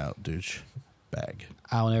my eye out, douche. Bag.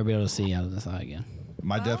 I will never be able to see out of this eye again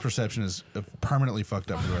My depth perception is permanently fucked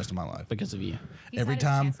up for the rest of my life. because of you. He's Every had his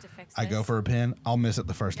time chance to fix I go this. for a pin, I'll miss it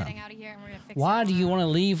the first Getting time. out of here and we're gonna fix Why it do you tomorrow. want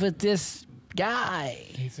to leave with this guy?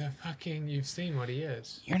 He's a fucking. You've seen what he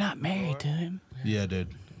is. You're not married to him. Yeah, dude.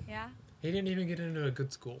 Yeah. He didn't even get into a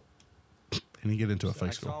good school. Can you get into a I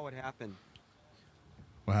fake saw school? what happened.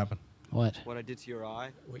 What happened? What? What I did to your eye.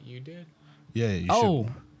 What you did. Yeah, you Oh,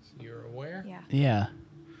 should. You're aware. Yeah. yeah.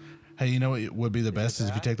 Hey, you know what would be the best is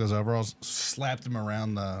if you take those overalls, slap them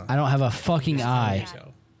around the. I don't have a fucking eye.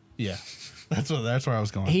 So Yeah, that's where I was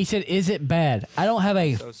going. He said, "Is it bad?" I don't have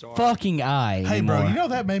a So sorry. fucking eye. Hey, anymore. bro, you know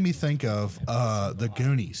that made me think of the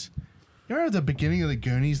Goonies. You remember the beginning of the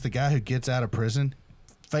Goonies? The guy who gets out of prison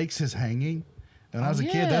fakes his hanging. And when I was a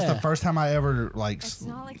kid, that's the yeah. first time I ever It's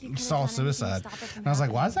not like you could've saw done anything to suicide. stop it from And I was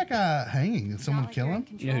like, why is that happening. guy hanging? Did It's someone not like kill you're in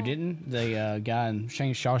him? You know who control. didn't? The guy in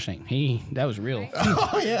Shawshank. That was real.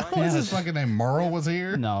 Oh yeah, what was his fucking name? Merle was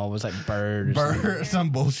here. No, it was like Bird. Or something. Bird, some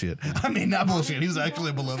bullshit. I mean, not bullshit. He was actually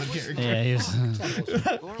a beloved character. Yeah, he was.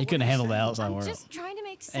 He couldn't handle the outside I'm world. just trying to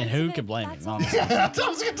make sense And who of could it, blame him, that's all. honestly? That's what I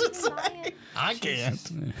was going to say. I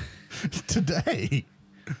can't. Today.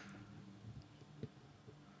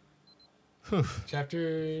 Whew.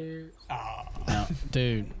 chapter. No,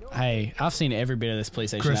 dude. Hey, I've seen every bit of this police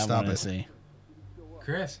station Chris, I stop wanted to it. see.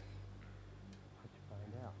 Chris.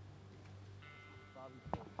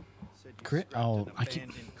 Chris, oh, I keep.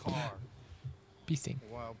 Abandoned car. Be seen.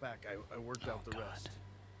 A while back, I worked out the rest.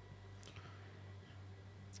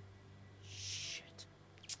 Shit.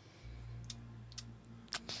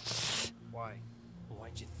 Why?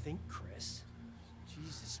 Why'd you think, Chris?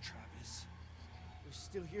 Jesus, Travis. You're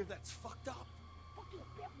still here? That's fucked up.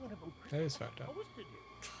 That is fucked up. What's to do?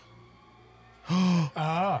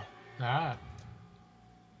 Ah.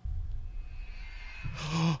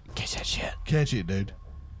 Catch that shit. Catch it, dude.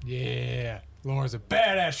 Yeah. Laura's a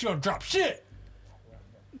badass. She don't drop shit.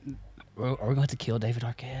 Are we going to kill David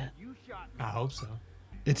Arquette? I hope so.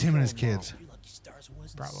 It's him and his kids. You lucky stars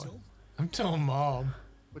wasn't Probably. silver. I'm telling mom.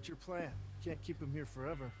 What's your plan? Can't keep him here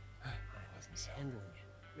forever. Handling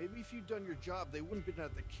it. Maybe if you'd done your job, they wouldn't have been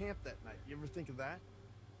at the camp that night. You ever think of that?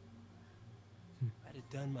 If I'd have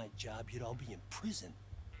done my job, you'd all be in prison.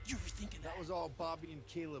 You ever think of that? That was all Bobby and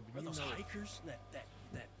Caleb. Are You those know it. hikers? That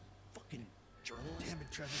fucking journalist? Damn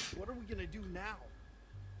it, Travis. What are we gonna do now?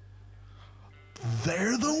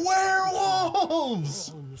 They're the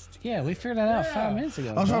werewolves. Yeah, we figured that out 5 minutes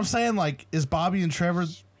ago. That's what I'm saying. Like, is Bobby and Trevor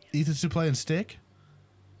Ethan Suplee playing stick?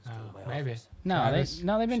 Maybe. No, Travis.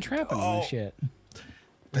 they've been trapping him and shit.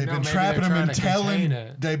 They've No, been maybe trapping they're them and trying to contain telling.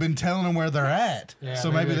 it. They've been telling them where they're at. Yeah, so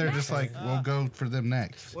maybe maybe they're they- just like, we'll go for them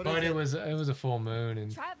next. What But is it was a full moon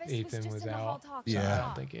and Travis was Ethan just was in the hall out. talking So I Yeah.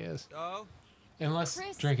 don't think he is. Oh, Unless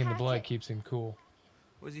Chris drinking the blood Hackett. keeps him cool.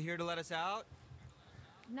 was he here to let us out?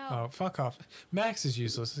 No. Oh, fuck off. Max is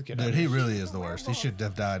useless. Let's get out Dude, of he here. really is the worst. He should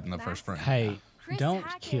have died in the first frame. Hey, Chris don't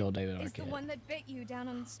Hackett kill David is the Arquette. one that bit you down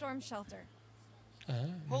on the storm shelter.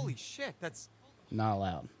 Holy shit, that's... Not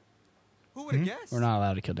allowed. Who would have guessed? We're not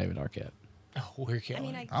allowed to kill David Arquette. Oh, we're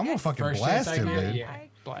killing him. I'm gonna fucking First chance blast I him, get, dude. Yeah,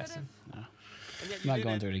 blast him. And yet I'm you not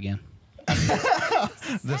going didn't. through it again.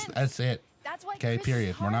 That's it. That's why Okay, Chris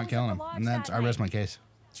period. We're Hart not was at killing the him. lodge And that's, that I rest my night. case.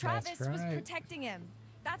 Travis was right. protecting him.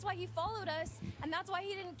 That's why he followed us, and that's why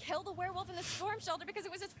he didn't kill the werewolf in the storm shelter because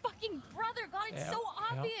it was his fucking brother. God, it's Yep, so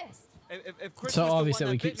yep. obvious. If Chris So was the obvious one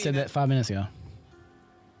that we bit me, said then- that 5 minutes ago.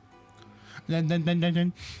 Dun, dun, dun, dun,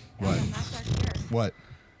 dun. What? Max our cure. What?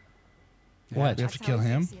 What? We have to That's kill how he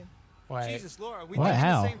him? fixes you. Wait, Jesus, Laura, we What? did the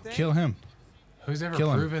How? same thing. Kill him. who's ever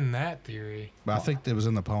Kill him. proven that theory? But I think it was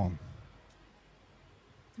in the poem.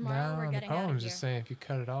 Tomorrow we're No, the getting out of poem's here just saying if you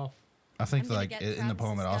cut it off. I think I'm gonna like get in the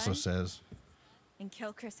poem it Travis's also gun. says and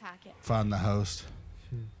kill Chris Hackett. find the host.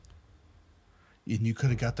 And you could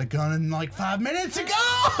have got the gun in like 5 minutes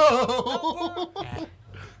ago.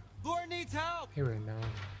 Laura needs help. He would have known.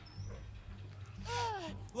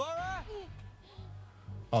 Laura.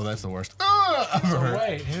 Oh, that's the worst. I've So heard.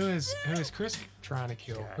 wait, who is Chris trying to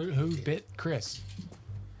kill? Who bit Chris?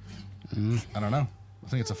 I don't know. I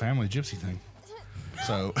think it's a family gypsy thing.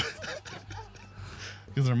 So,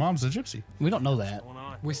 because their mom's a gypsy. We don't know that.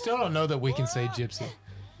 We still don't know that we can say gypsy.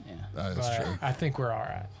 Yeah. That's But true. I think we're all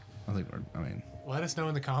right. I think we're. I mean, Let us know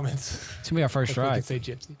in the comments It's going to be our first if we can strike.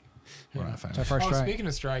 say gypsy. we're not It's our fans. first Oh, strike. speaking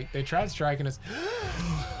of strike, they tried striking us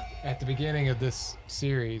at the beginning of this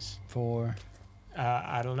series. For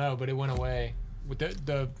I don't know, but it went away with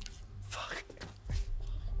the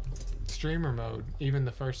streamer mode. Even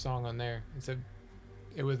the first song on there,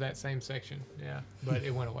 it was that same section. Yeah, but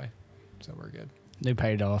it went away, so we're good. dude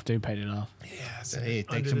paid it off. Dude paid it off. Yeah, so hey,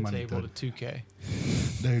 take under some the money, table dude. to 2K.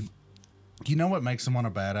 Dude, you know what makes someone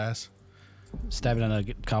a badass? Stab it on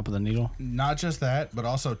the top of the needle. Not just that, but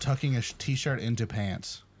also tucking a t-shirt into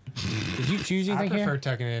pants. Did you choose I anything prefer here?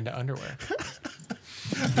 tucking it into underwear.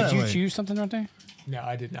 Did you Wait. choose something right there? No,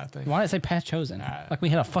 I did not think. Why did it say path chosen? Like we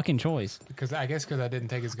had a fucking choice. Because I guess because I didn't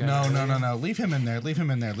take his gun. No, earlier. no. Leave him in there. Leave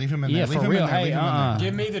him in there. Leave him in Yeah, there. Leave for him real. in there. Hey, Leave him in there.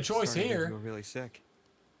 Give me the choice Starting to here. feel really sick.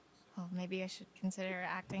 Well, maybe I should consider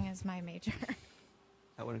acting as my major.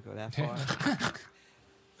 I wouldn't go that far.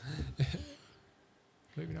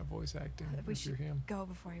 Maybe not voice acting. We if you're should him. go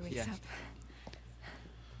before he wakes Yeah. up.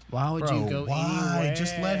 Why would Bro, you go why? anywhere?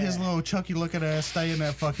 Just let his little Chucky looking ass stay in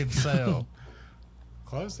that fucking cell.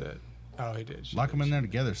 Close it. Oh, he did. She Lock did. them in there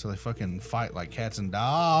together so they fucking fight like cats and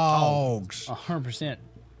dogs. 100%.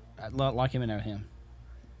 I'd like him in there with him.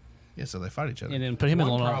 Yeah, so they fight each other. And then put him in a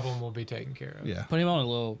One little problem will be taken care of. Yeah. put him on a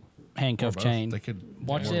little handcuff Or both. chain. They could.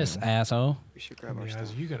 Watch yeah. this, asshole. We should How grab our many eyes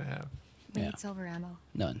stuff. are you gonna have? We Yeah. need silver ammo.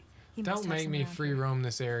 None. He must Don't have make some me around free here. roam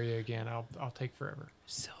this area again. I'll take forever.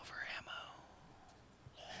 Silver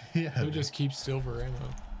ammo. Yeah. Who just keeps silver ammo?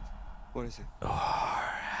 What is it?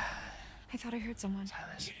 I thought I heard someone.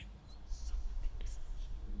 Silence.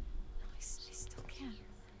 I still can't.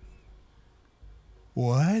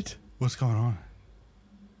 What? What's going on?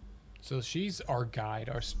 So she's our guide,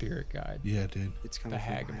 our spirit guide. Yeah, dude. It's coming The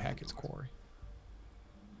from hag of behind. Hackett's Quarry.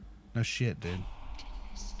 No shit, dude.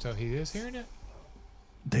 So he is hearing it?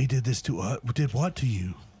 They did this to us. Did what to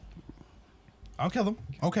you? I'll kill them.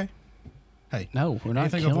 Okay. Hey. No, we're not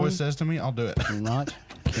Anything a killing. voice says to me, I'll do it. We're not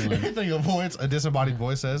killing. Anything a disembodied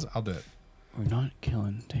voice says, I'll do it. We're not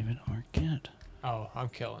killing David Arquette. Oh, I'm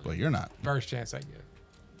killing Well, him. you're not. First chance I get.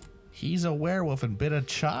 He's a werewolf and bit a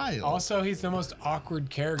child. Also, he's the most awkward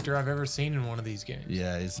character I've ever seen in one of these games.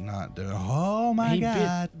 Yeah, he's not doing. Oh my He bit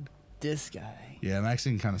god. this guy. Yeah,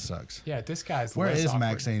 Maxine kind of sucks. Yeah, this guy's Where less is awkward.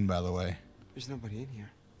 Maxine, by the way? There's nobody in here.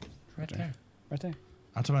 Right there. Right there.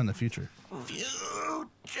 I'm talking about in the future.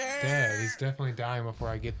 Dad, he's definitely dying before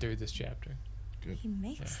I get through this chapter. He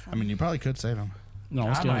makes I them. mean, you probably could save him. No,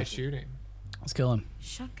 let's I kill him. might shoot him. Let's kill him.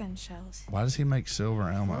 Shotgun shells. Why does he make silver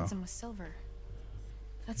ammo? Loads them with silver.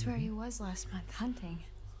 That's where he was last month hunting.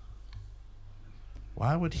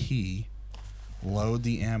 Why would he load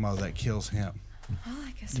the ammo that kills him? Well,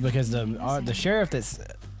 I guess Because we can the use it. sheriff that's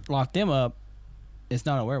locked them up is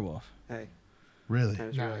not a werewolf. Hey, Really? I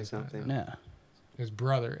just No, realized he's not. something. Yeah. His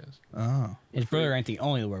brother is. Oh. His brother ain't the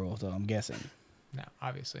only werewolf, though, I'm guessing. No,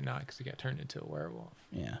 obviously not, because he got turned into a werewolf.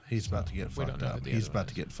 Yeah. He's about to get We don't fucked know who up. the He's other about one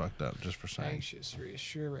to is. get fucked up just for saying. Anxious,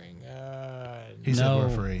 reassuring. He said no, we're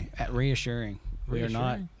free. Reassuring. We are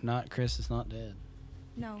Reassuring. not. Chris is not dead.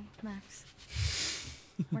 No, Max.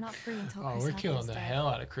 We're not free until Oh, Chris we're Hackett killing is the dead. hell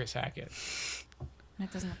out of Chris Hackett. And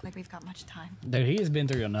it doesn't look like we've got much time. Dude, he has been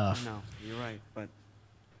through enough. No, you're right, but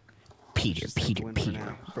Peter Just take a win for Peter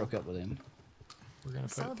now. broke up with him. We're gonna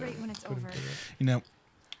put Celebrate when it's put him over. through it. You know,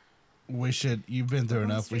 we should. You've been through We're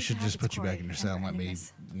going enough. We straight should to just put you back Quarry in your and cell and we're let me ending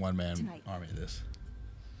this one man tonight. army this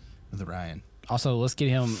with Ryan. Also, let's get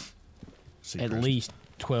him See, at Chris. least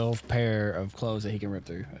 12 pair of clothes that he can rip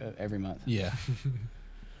through every month. Yeah.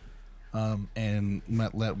 And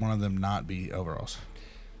let one of them not be overalls.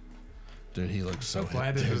 Dude, he looks So so.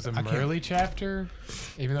 glad this dude, was a I can't- Murley chapter,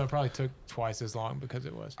 even though it probably took twice as long because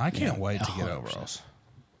it was. I can't Yeah, wait to get 100%. overalls.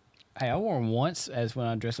 Hey, I wore them once as when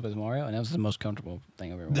I dressed up as Mario, and that was the most comfortable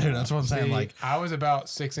thing I've ever worn. Dude, that's what I'm saying. See, Like, I was about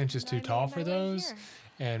 6 inches too And I tall made for my way those, here.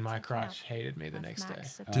 and my Check it out. crotch hated me the That's next day.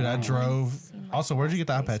 Max sipping dude, I wine, drove. seeing my Also, where'd you get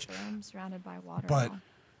the eye fast-paced patch? film surrounded by water But- all.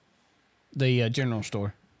 The general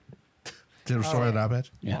store. Did we store Oh. an eye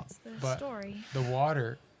patch? Yeah. That's the But- story. The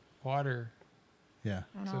water. Yeah.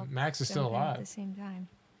 And So I'll Max is still jump in alive. At the same time.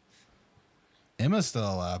 Emma's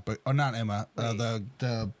still alive, but not Emma.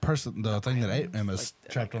 The person, the thing that ate Emma's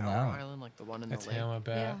trapped on the our island. like the one in That's the lake. him, I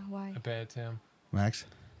bet. Yeah, why? I bet it's him. Max.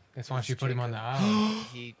 That's why she put him on the Jacob. island.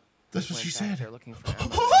 He That's what went she back said. there looking for Emma.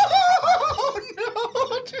 Oh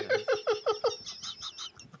no, dude.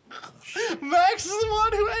 Max is the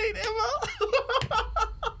one who ate Emma.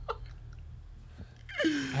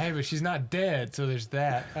 Hey, but she's not dead, so there's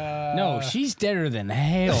that. No, she's deader than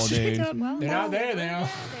hell, dude. Well, They're not there they're now.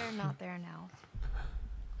 They're not there now.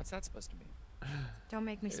 What's that supposed to mean? Don't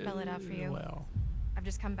make me spell it out for you. Well, I've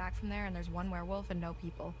just come back from there, and there's one werewolf and no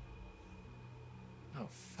people. Oh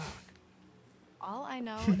fuck. All I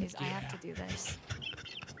know is I have to do this.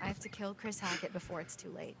 I have to kill Chris Hackett before it's too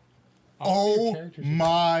late. all of your Oh characters are-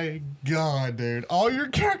 my god, dude! All your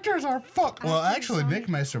characters are fucked. Well, After actually, zombie Nick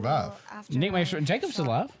may survive. people, after Nick I makes sure Jacob's shot-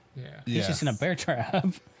 alive. Yeah. He's just in a bear trap.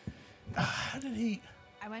 How did he?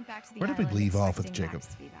 I went back to the Where did we island leave off with expecting Jacob? Max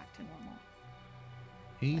to be back to normal.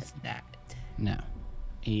 He's not. No.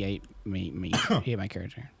 He ate me. He ate my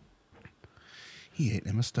character. He ate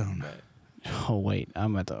Emma Stone. Oh, wait.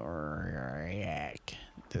 I'm about to react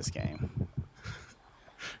this game.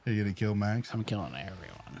 Are you gonna kill Max? I'm killing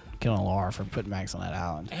everyone. Killing Laura for putting Max on that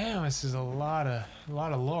island. Damn, this is a lot of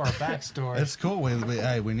Laura backstory. It's cool. We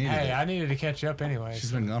needed Hey, it. I needed to catch up anyway.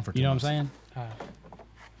 She's been gone for 2 You know what months. I'm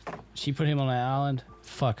saying? She put him on that island.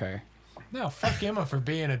 Fuck her. No, fuck Emma for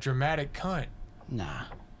being a dramatic cunt. Nah.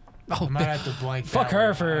 I might have to blank Fuck that her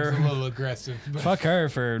one. for- That was a little aggressive. but- Fuck her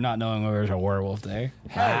for not knowing there was a werewolf there.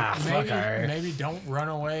 Hey, fuck maybe, her. maybe don't run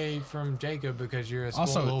away from Jacob because you're a spoiled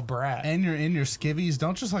Also, little brat. And you're in your skivvies.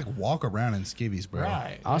 Don't just like walk around in skivvies, bro.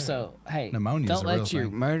 Right. Also, hey, Pneumonia's don't a real let your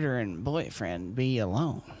thing. murdering boyfriend be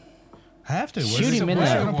alone. Have to. Shoot him in Where's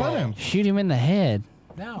the- gonna put him? Shoot him in the head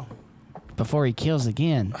No. before he kills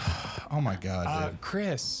again. Oh my god, dude.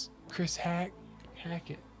 Chris Hackett.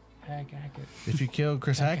 If you kill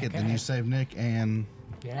Chris Hackett, then you save Nick and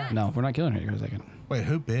Yeah. No, we're not killing her for a second. wait,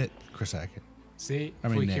 who bit Chris Hackett? See, I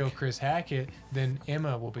if mean, we Nick. kill Chris Hackett, then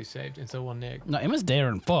Emma will be saved, and so will Nick. No, Emma's dead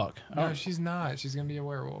than fuck. No, Oh, she's not. She's gonna be a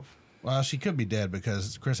werewolf. Well, she could be dead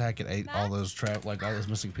because Chris Hackett ate all those all those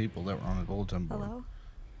missing people that were on the bulletin board. Hello?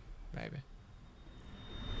 Maybe.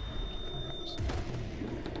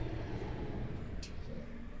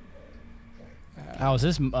 oh, is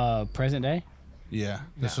this present day? Yeah,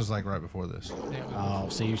 this was like right before this. Yeah, Oh,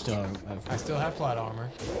 so you still I still have plot armor.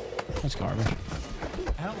 that's garbage.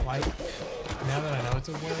 I don't like. Now that I know it's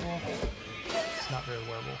a werewolf, it's not very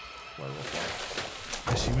werewolf.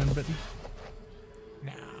 Has she been bitten?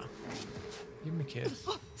 Nah. Give me a kiss.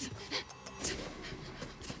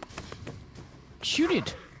 Shoot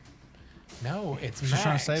it. No, it's She's Max.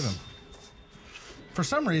 trying to save him. For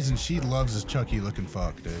some reason, she loves this Chucky looking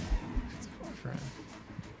fuck, dude. It's a boyfriend.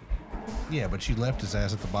 Yeah, but she left his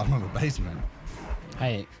ass at the bottom of a basement.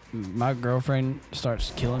 Hey, my girlfriend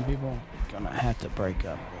starts killing people. Gonna have to break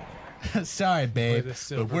up. Sorry, babe, With a but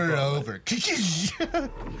silver we're bullet. over.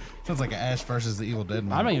 Sounds like an Ash versus the Evil Dead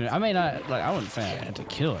movie. I may not like. I wouldn't say I had to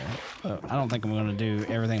kill her, but I don't think I'm gonna do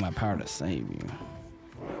everything in my power to save you.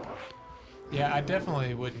 Yeah, I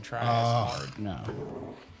definitely wouldn't try as hard. No.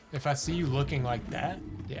 If I see you looking like that,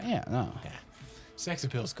 yeah. Yeah. No. Yeah. Sex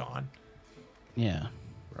appeal's gone. Yeah.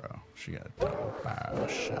 Bro, she got a double barrel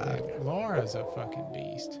shot. Dude, Laura's a fucking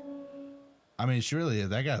beast. I mean, she really is.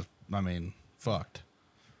 That guy's, I mean, fucked.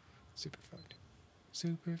 Super fucked.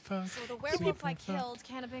 Super fucked. So the werewolf I killed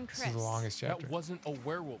can't have been This Chris. is the longest chapter. That wasn't a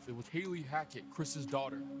werewolf. It was Haley Hackett, Chris's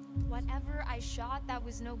daughter. Whatever I shot, that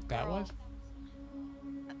was no girl. That was?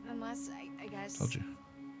 Unless, I guess, Told you.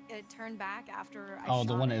 it turned back after I Oh, the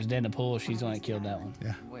shot one that it. was dead in the pool. She's the one that killed that one.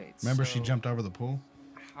 Yeah. Wait, Remember she so jumped over the pool?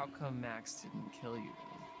 How come Max didn't kill you?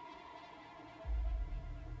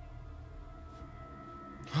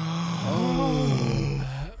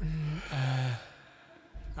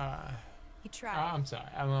 He tried. I'm sorry.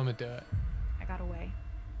 I'm gonna do it. I got away.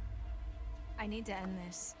 I need to end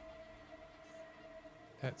this.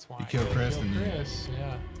 That's why. You killed Chris, and Chris,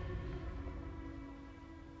 yeah.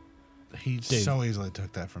 he so easily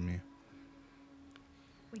took that from you.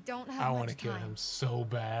 We don't have I much want to kill time. him so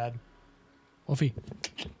bad. Wolfie.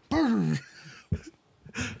 Heck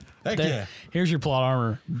There- yeah. Here's your plot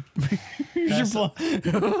armor. Here's your plot.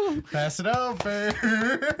 Pass it over.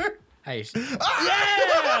 Hey.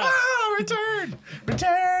 Yeah! Return!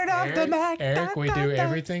 Return of the Mac. Eric, we do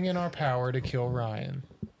everything in our power to kill Ryan.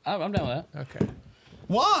 I'm down with that. Okay.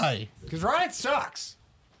 Why? Because Ryan sucks.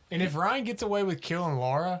 And if Ryan gets away with killing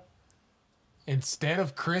Laura instead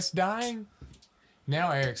of Chris dying,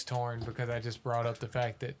 now Eric's torn because I just brought up the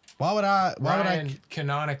fact that Why would I? Ryan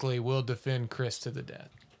canonically will defend Chris to the death.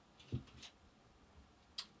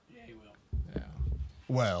 Yeah, he will. Yeah.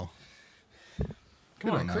 Well, Come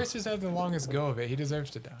We on, don't know. Chris has had the longest go of it. He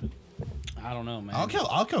deserves to die. I don't know, man.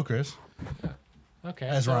 I'll kill Chris. Okay.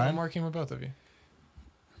 As so Ryan? I'm working with both of you.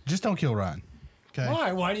 Just don't kill Ryan. Okay.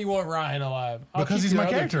 Why? Why do you want Ryan alive? I'll Because keep he's the my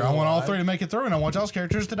other character. two I want all alive. three to make it through, and I want y'all's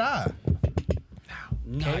characters to die.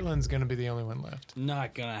 Caitlin's gonna be the only one left.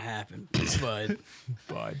 Not gonna happen, bud.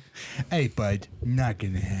 Bud. Hey, bud, not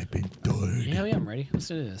gonna happen, dude. Hell yeah, I'm ready. Let's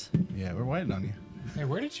do this. Yeah, we're waiting on you. Hey,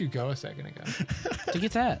 where did you go a second ago? To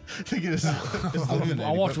get that. To get us,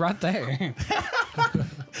 I walked right there.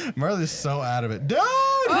 Murley's so out of it. Dude,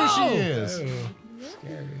 here she is. Oh,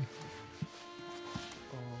 scary.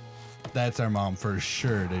 That's our mom for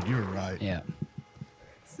sure, dude. You're right. Yeah.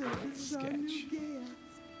 Sketch.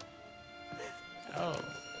 Oh.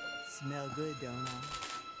 Smell good, don't I?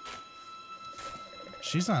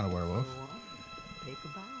 She's not a werewolf. Go on. Take a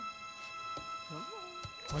bite. Come on.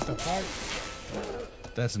 What the fuck?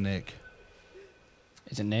 That's Nick.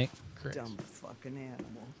 Is it Nick? Chris. Dumb fucking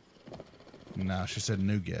animal. No, she said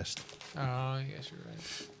new guest. Oh, I guess you're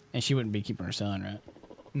right. And she wouldn't be keeping her son, right?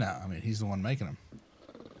 No, I mean, he's the one making them.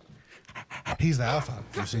 He's the alpha.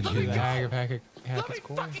 You've seen He's the him. hag of Hackett's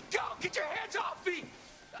Quarry. Go! Get your hands off me!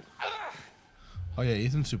 Oh, yeah,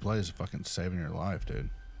 Ethan Suplee is fucking saving your life, dude.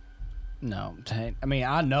 No. I mean,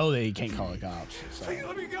 I know that he can't call the cops. So. Please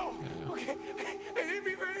let me go. Okay. I didn't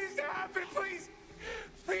mean for this to happen. Please.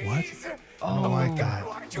 Please. What? Oh, my God.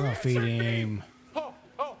 Why'd you I'll answer feed me? him. Oh.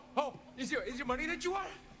 Is your money that you want?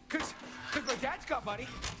 Cause my dad's got money.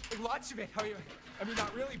 Like lots of it. I mean,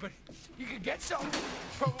 not really, but you could get some.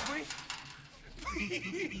 Probably.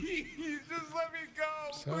 Please, just let me go.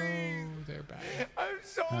 So Please. they're back. I'm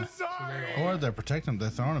so sorry. Or they're protecting him. They're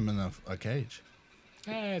throwing him in a cage.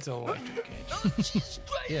 It's a electric cage.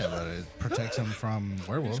 Yeah, but it protects him from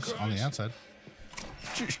werewolves on the outside.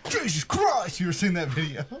 Jesus Christ! You ever seen that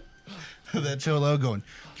video? That Cholo going,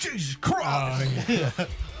 Jesus Christ! Yeah.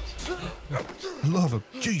 I love him.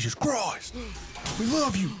 Jesus Christ! We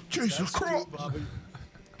love you, Jesus Christ!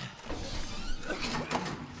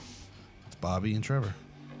 It's Bobby and Trevor.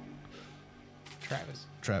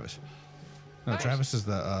 Travis. No, Travis is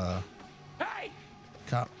the Hey!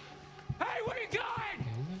 cop. Hey, where you going?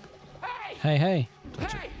 Hey, hey.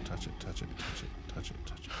 Touch it, touch it, touch it, touch it, touch it,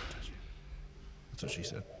 touch it, touch it. That's what she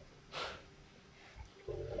said.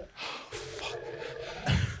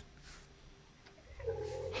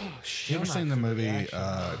 You ever seen the movie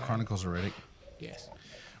Chronicles of Riddick? Yes.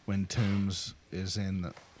 When Toombs is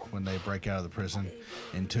when they break out of the prison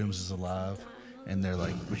and Toombs is alive and they're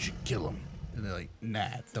like, we should kill him. And they're like, nah,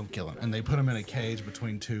 don't kill him. And they put him in a cage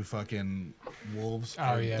between two fucking wolves.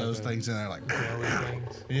 Oh, or yeah, those the things, and they're like, glowy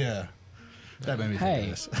things. yeah. That made me think of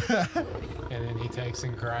this. And then he takes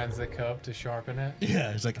and grinds the cup to sharpen it.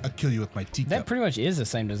 Yeah, he's like, I'll kill you with my teacup. That pretty much is the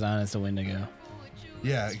same design as the Wendigo.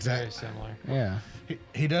 Yeah, It's exactly. very similar. Yeah.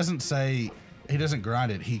 He doesn't say, he doesn't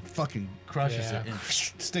grind it. He fucking crushes it and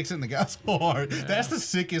sticks it in the guy's heart. Yeah. That's the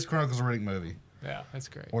sickest Chronicles of Riddick movie. Yeah, that's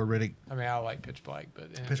great. Or Riddick. I mean, I like Pitch Black, but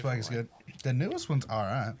in a Pitch Black is different good. The newest one's all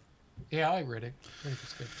right. way. Yeah, I like Riddick. Riddick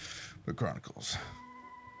is good. But Chronicles.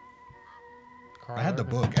 Carl I had the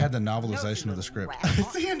Urban. book. I had the novelization of the script.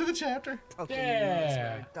 It's the end of the chapter.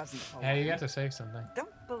 Yeah. Hey, you got to save something. Don't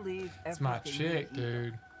believe It's my everything you chick, hear.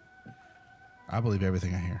 dude. I believe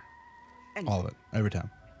everything I hear. All of it. Every time.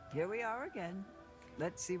 Here we are again.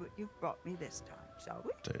 Let's see what you've brought me this time, shall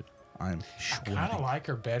we? Dude, I am I kind of like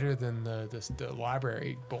her better than the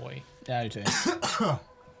library boy. Yeah, I do too.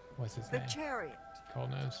 What's his The name? chariot Cold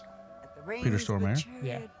Nose. at the Peter Stormare?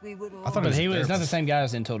 Yeah. I thought But it he was was not the same guy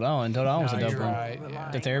as in Until Dawn. Until Dawn was a No, dope you're one. right,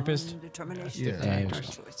 yeah. The therapist. Yeah. Yeah, he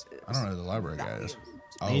was- I don't know who the library guy is.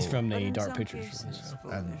 He's Oh, from the Dark Pictures ones.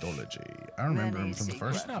 Anthology. I remember him from the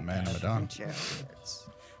first Man of Medan.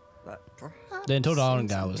 The Until Dawn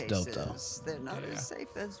guy was dope though. They're not as safe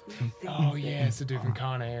as we think. Oh yeah, it's a dude from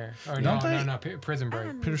Con Air. Or no, Don't they? no, Prison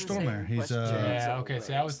Break. Peter Stormare. He's Yeah, okay.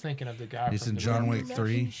 See, I was thinking of the guy. he's from in the John movie. Wick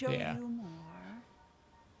 3. Yeah.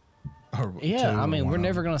 Or Yeah, 2 I or mean, one we're of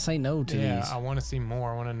never them. gonna say no to Yeah, these. I want to see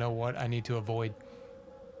more. I want to know what I need to avoid.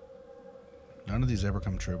 None of these ever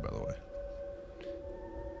come true, by the way.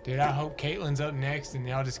 Dude, I hope Caitlin's up next and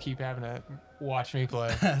y'all just keep having to watch me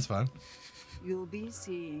play. That's fine. You'll be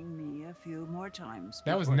seeing me a few more times.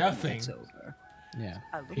 That was before nothing. it's over. Yeah.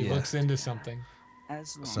 I look He Yeah. looks into something.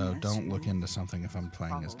 as long So as don't look you into something if I'm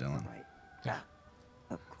playing as follow the Dylan. right Yeah. path,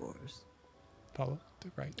 of course. Follow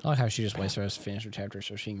the right. I like how she just waits for us to finish her chapter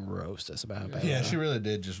so she can roast us about it. Yeah, she really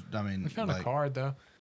did. Just, I mean, We found like, a card though.